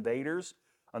northern invaders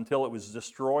until it was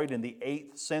destroyed in the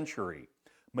 8th century.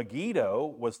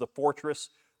 Megiddo was the fortress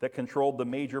that controlled the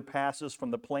major passes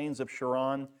from the plains of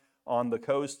Sharon on the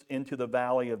coast into the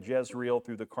valley of Jezreel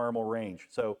through the Carmel Range.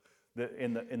 So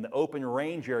in the open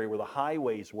range area where the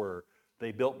highways were,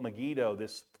 they built Megiddo,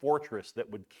 this fortress that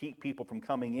would keep people from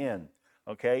coming in.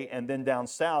 Okay, and then down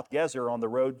south, Gezer on the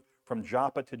road from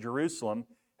Joppa to Jerusalem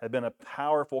had been a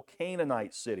powerful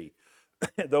Canaanite city.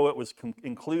 Though it was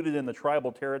included in the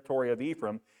tribal territory of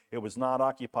Ephraim, it was not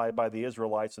occupied by the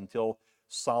Israelites until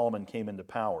Solomon came into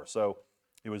power. So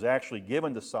it was actually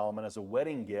given to Solomon as a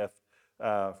wedding gift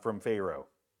from Pharaoh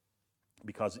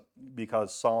because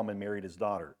Solomon married his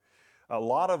daughter. A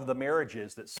lot of the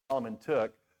marriages that Solomon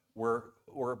took were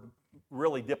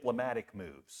really diplomatic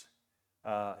moves.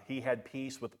 He had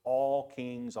peace with all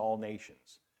kings, all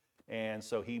nations. And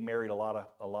so he married a lot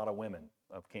of women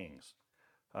of kings.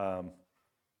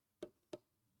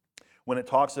 When it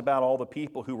talks about all the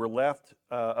people who were left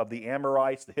of the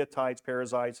Amorites, the Hittites,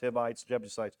 Perizzites, Hivites,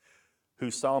 Jebusites,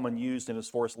 who Solomon used in his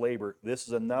forced labor, this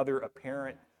is another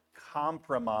apparent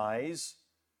compromise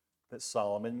that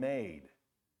Solomon made.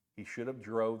 He should have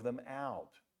drove them out.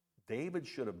 David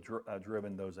should have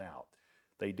driven those out.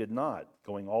 They did not.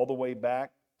 Going all the way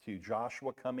back to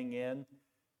Joshua coming in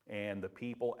and the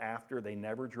people after, they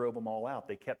never drove them all out.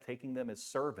 They kept taking them as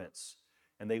servants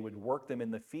and they would work them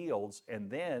in the fields. And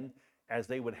then, as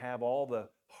they would have all the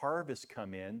harvest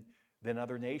come in, then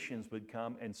other nations would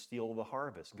come and steal the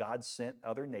harvest. God sent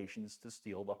other nations to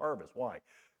steal the harvest. Why?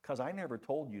 Because I never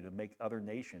told you to make other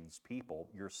nations, people,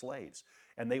 your slaves.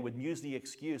 And they would use the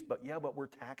excuse, but we're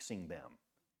taxing them.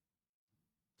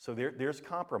 So there's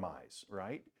compromise,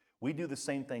 right? We do the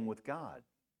same thing with God.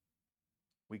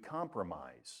 We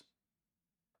compromise.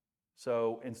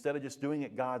 So instead of just doing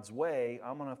it God's way,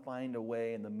 I'm going to find a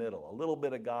way in the middle, a little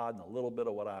bit of God and a little bit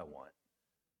of what I want.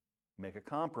 Make a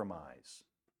compromise.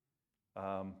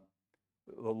 The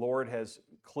Lord has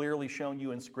clearly shown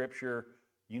you in Scripture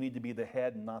you need to be the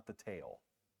head and not the tail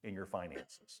in your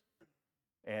finances.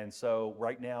 And so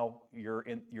right now you're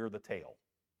the tail.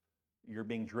 You're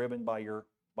being driven by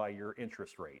your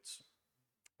interest rates,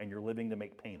 and you're living to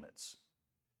make payments.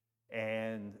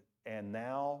 And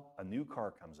now a new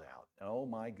car comes out. Oh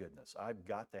my goodness, I've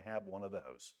got to have one of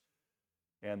those.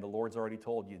 And the Lord's already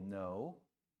told you, no,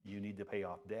 you need to pay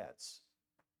off debts.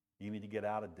 You need to get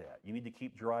out of debt. You need to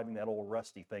keep driving that old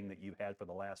rusty thing that you've had for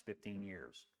the last 15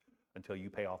 years until you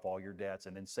pay off all your debts,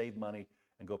 and then save money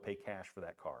and go pay cash for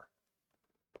that car.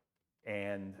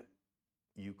 And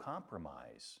you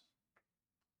compromise.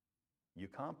 You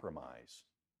compromise.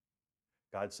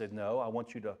 God said, no, I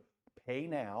want you to pay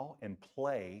now and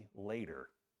play later.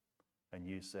 And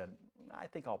you said, I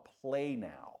think I'll play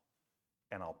now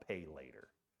and I'll pay later.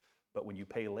 But when you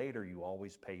pay later, you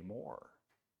always pay more.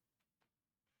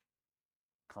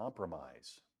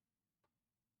 Compromise.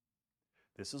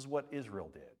 This is what Israel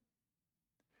did.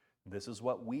 This is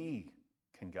what we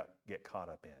can get caught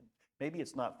up in. Maybe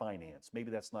it's not finance. Maybe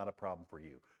that's not a problem for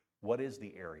you. What is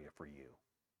the area for you?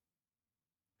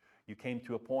 You came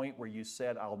to a point where you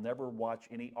said, I'll never watch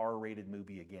any R-rated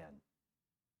movie again.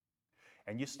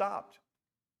 And you stopped.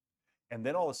 And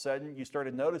then all of a sudden, you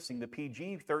started noticing the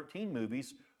PG-13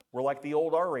 movies were like the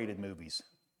old R-rated movies.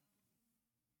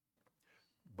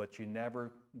 But you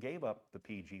never gave up the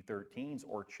PG-13s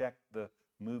or checked the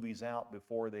movies out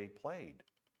before they played.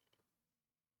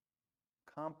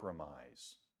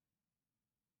 Compromise.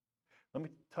 Let me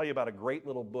tell you about a great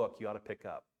little book you ought to pick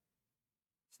up.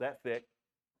 It's that thick,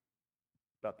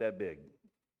 about that big.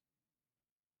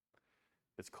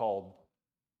 It's called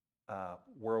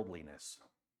Worldliness.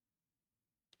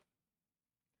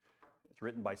 It's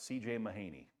written by C.J.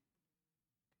 Mahaney.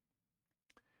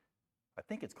 I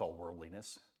think it's called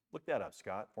Worldliness. Look that up,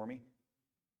 Scott, for me.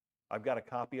 I've got a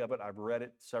copy of it. I've read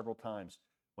it several times.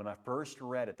 When I first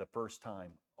read it the first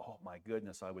time, oh my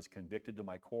goodness, I was convicted to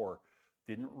my core.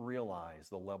 Didn't realize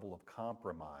the level of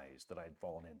compromise that I'd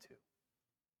fallen into.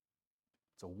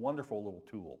 It's a wonderful little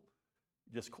tool,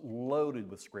 just loaded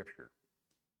with Scripture.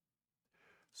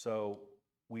 So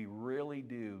we really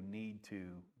do need to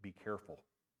be careful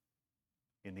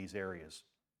in these areas,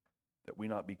 that we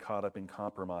not be caught up in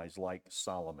compromise like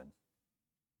Solomon.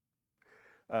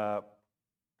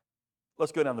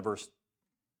 Let's go down to verse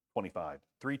 25.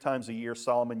 3 times a year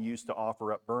Solomon used to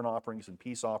offer up burnt offerings and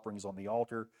peace offerings on the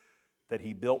altar that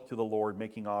he built to the Lord,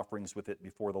 making offerings with it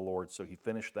before the Lord. So he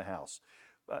finished the house.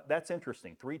 That's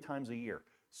interesting, 3 times a year.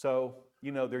 So,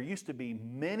 there used to be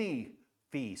many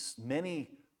feasts,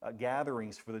 many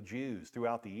gatherings for the Jews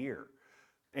throughout the year.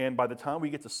 And by the time we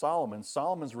get to Solomon,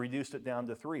 Solomon's reduced it down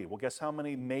to 3. Well, guess how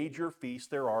many major feasts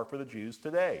there are for the Jews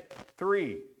today?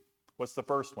 3. What's the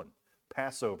first one?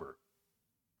 Passover.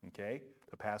 Okay,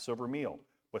 the Passover meal.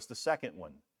 What's the second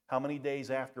one? How many days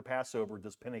after Passover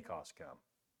does Pentecost come?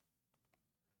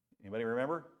 Anybody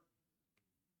remember?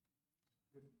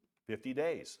 50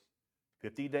 days.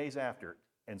 50 days after.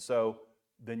 And so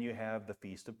then you have the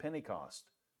Feast of Pentecost.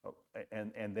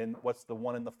 And then what's the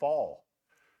one in the fall?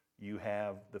 You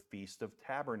have the Feast of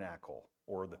Tabernacle,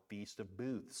 or the Feast of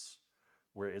Booths,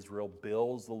 where Israel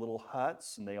builds the little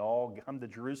huts, and they all come to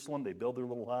Jerusalem, they build their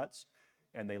little huts,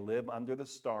 and they live under the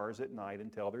stars at night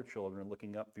and tell their children,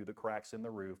 looking up through the cracks in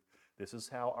the roof, this is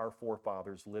how our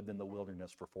forefathers lived in the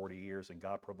wilderness for 40 years, and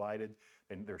God provided,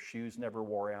 and their shoes never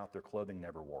wore out, their clothing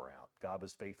never wore out. God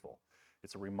was faithful.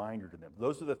 It's a reminder to them.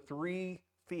 Those are the 3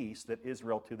 feasts that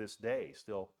Israel to this day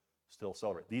still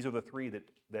celebrate. These are the 3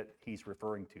 that he's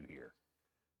referring to here.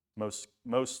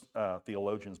 Most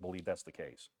theologians believe that's the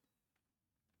case.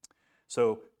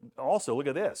 So also, look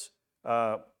at this.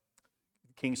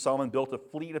 King Solomon built a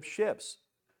fleet of ships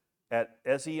at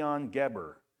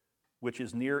Ezion-Geber, which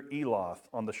is near Eloth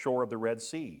on the shore of the Red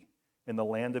Sea, in the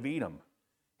land of Edom.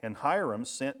 And Hiram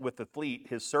sent with the fleet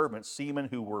his servants, seamen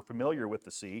who were familiar with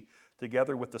the sea,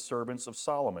 together with the servants of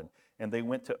Solomon. And they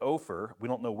went to Ophir. We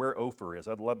don't know where Ophir is.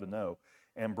 I'd love to know.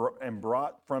 and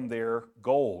brought from there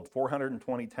gold,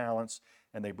 420 talents,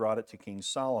 and they brought it to King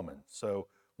Solomon. So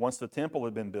once the temple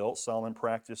had been built, Solomon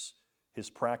his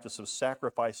practice of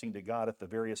sacrificing to God at the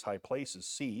various high places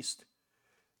ceased,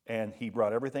 and he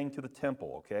brought everything to the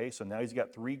temple, okay? So now he's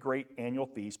got 3 great annual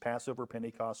feasts, Passover,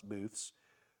 Pentecost, Booths,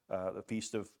 the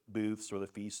Feast of Booths or the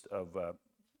Feast of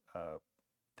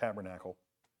Tabernacle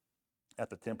at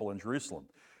the temple in Jerusalem.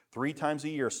 3 times a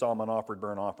year, Solomon offered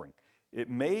burnt offering. It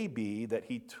may be that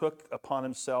he took upon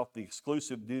himself the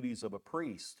exclusive duties of a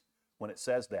priest when it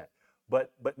says that.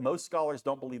 But most scholars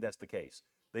don't believe that's the case.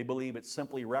 They believe it's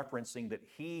simply referencing that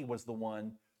he was the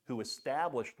one who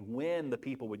established when the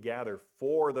people would gather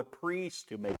for the priest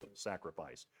to make a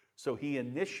sacrifice. So he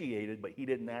initiated, but he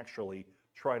didn't actually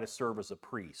try to serve as a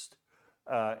priest.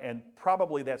 And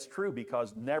probably that's true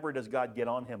because never does God get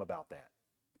on him about that.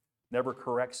 Never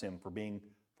corrects him for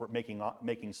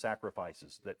making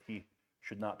sacrifices that he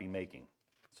should not be making.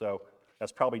 So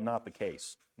that's probably not the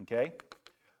case, okay?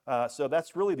 So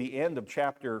that's really the end of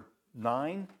chapter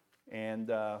 9,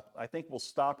 and I think we'll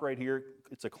stop right here.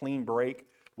 It's a clean break.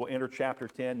 We'll enter chapter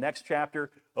 10. Next chapter,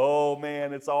 oh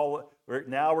man,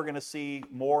 now we're going to see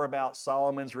more about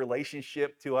Solomon's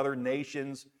relationship to other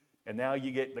nations, and now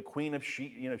you get the queen of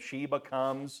Sheba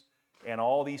comes, and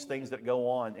all these things that go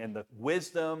on, and the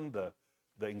wisdom,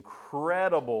 the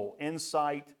incredible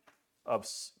insight of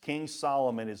King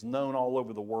Solomon is known all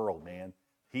over the world, man.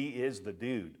 He is the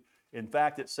dude. In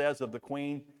fact, it says of the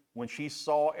queen, when she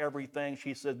saw everything,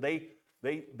 she said,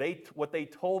 what they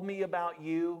told me about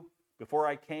you before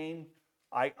I came,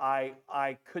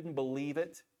 I couldn't believe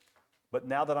it. But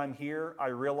now that I'm here, I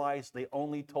realize they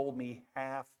only told me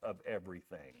half of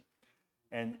everything.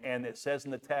 And it says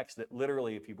in the text that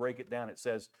literally, if you break it down, it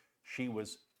says she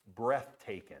was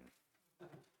breathtaken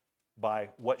by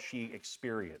what she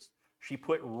experienced. She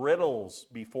put riddles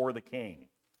before the king,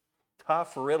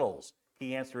 tough riddles.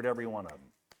 He answered every one of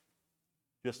them.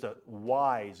 Just a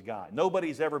wise guy.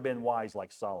 Nobody's ever been wise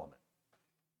like Solomon.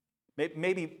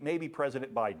 Maybe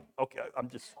President Biden. Okay,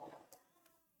 isn't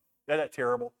that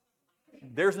terrible?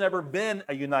 There's never been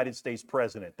a United States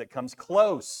president that comes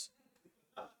close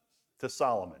to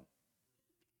Solomon.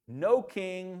 No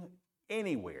king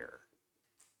anywhere.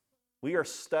 We are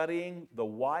studying the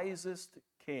wisest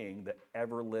king that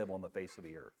ever lived on the face of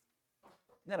the earth.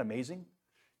 Isn't that amazing?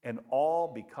 And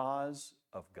all because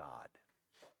of God.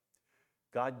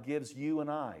 God gives you and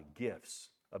I gifts,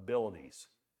 abilities,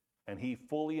 and He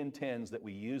fully intends that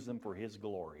we use them for His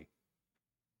glory,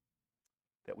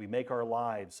 that we make our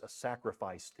lives a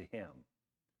sacrifice to Him.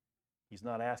 He's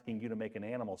not asking you to make an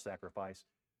animal sacrifice.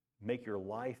 Make your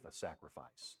life a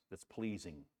sacrifice that's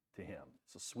pleasing to Him.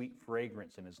 It's a sweet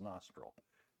fragrance in His nostril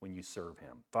when you serve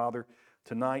Him. Father,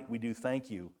 tonight we do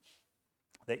thank You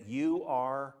that You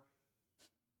are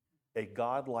a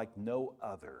God like no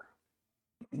other.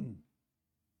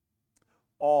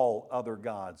 All other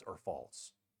gods are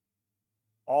false.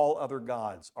 All other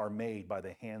gods are made by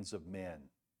the hands of men.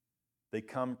 They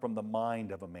come from the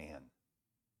mind of a man.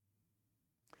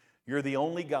 You're the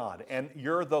only God, and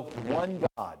You're the one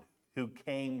God who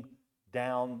came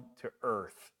down to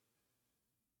earth,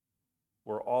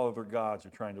 where all other gods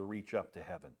are trying to reach up to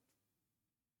heaven.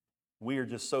 We are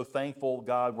just so thankful,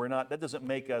 God. That doesn't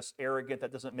make us arrogant.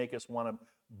 That doesn't make us want to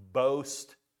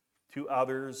boast to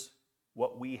others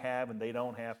what we have and they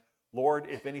don't have. Lord,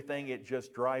 if anything, it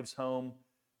just drives home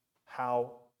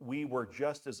how we were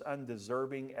just as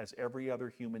undeserving as every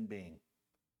other human being.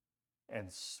 And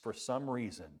for some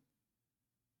reason,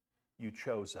 You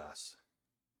chose us.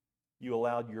 You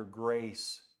allowed Your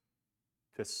grace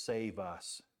to save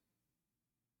us.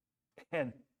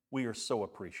 And we are so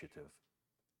appreciative.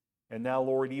 And now,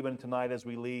 Lord, even tonight as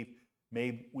we leave,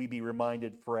 may we be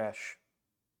reminded fresh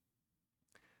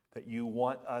that You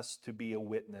want us to be a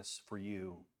witness for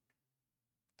You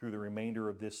through the remainder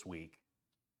of this week.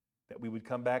 That we would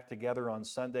come back together on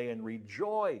Sunday and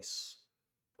rejoice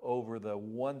over the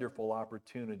wonderful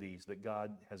opportunities that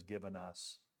God has given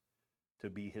us to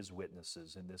be His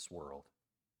witnesses in this world.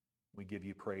 We give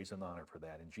You praise and honor for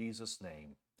that. In Jesus'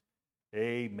 name,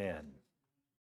 amen.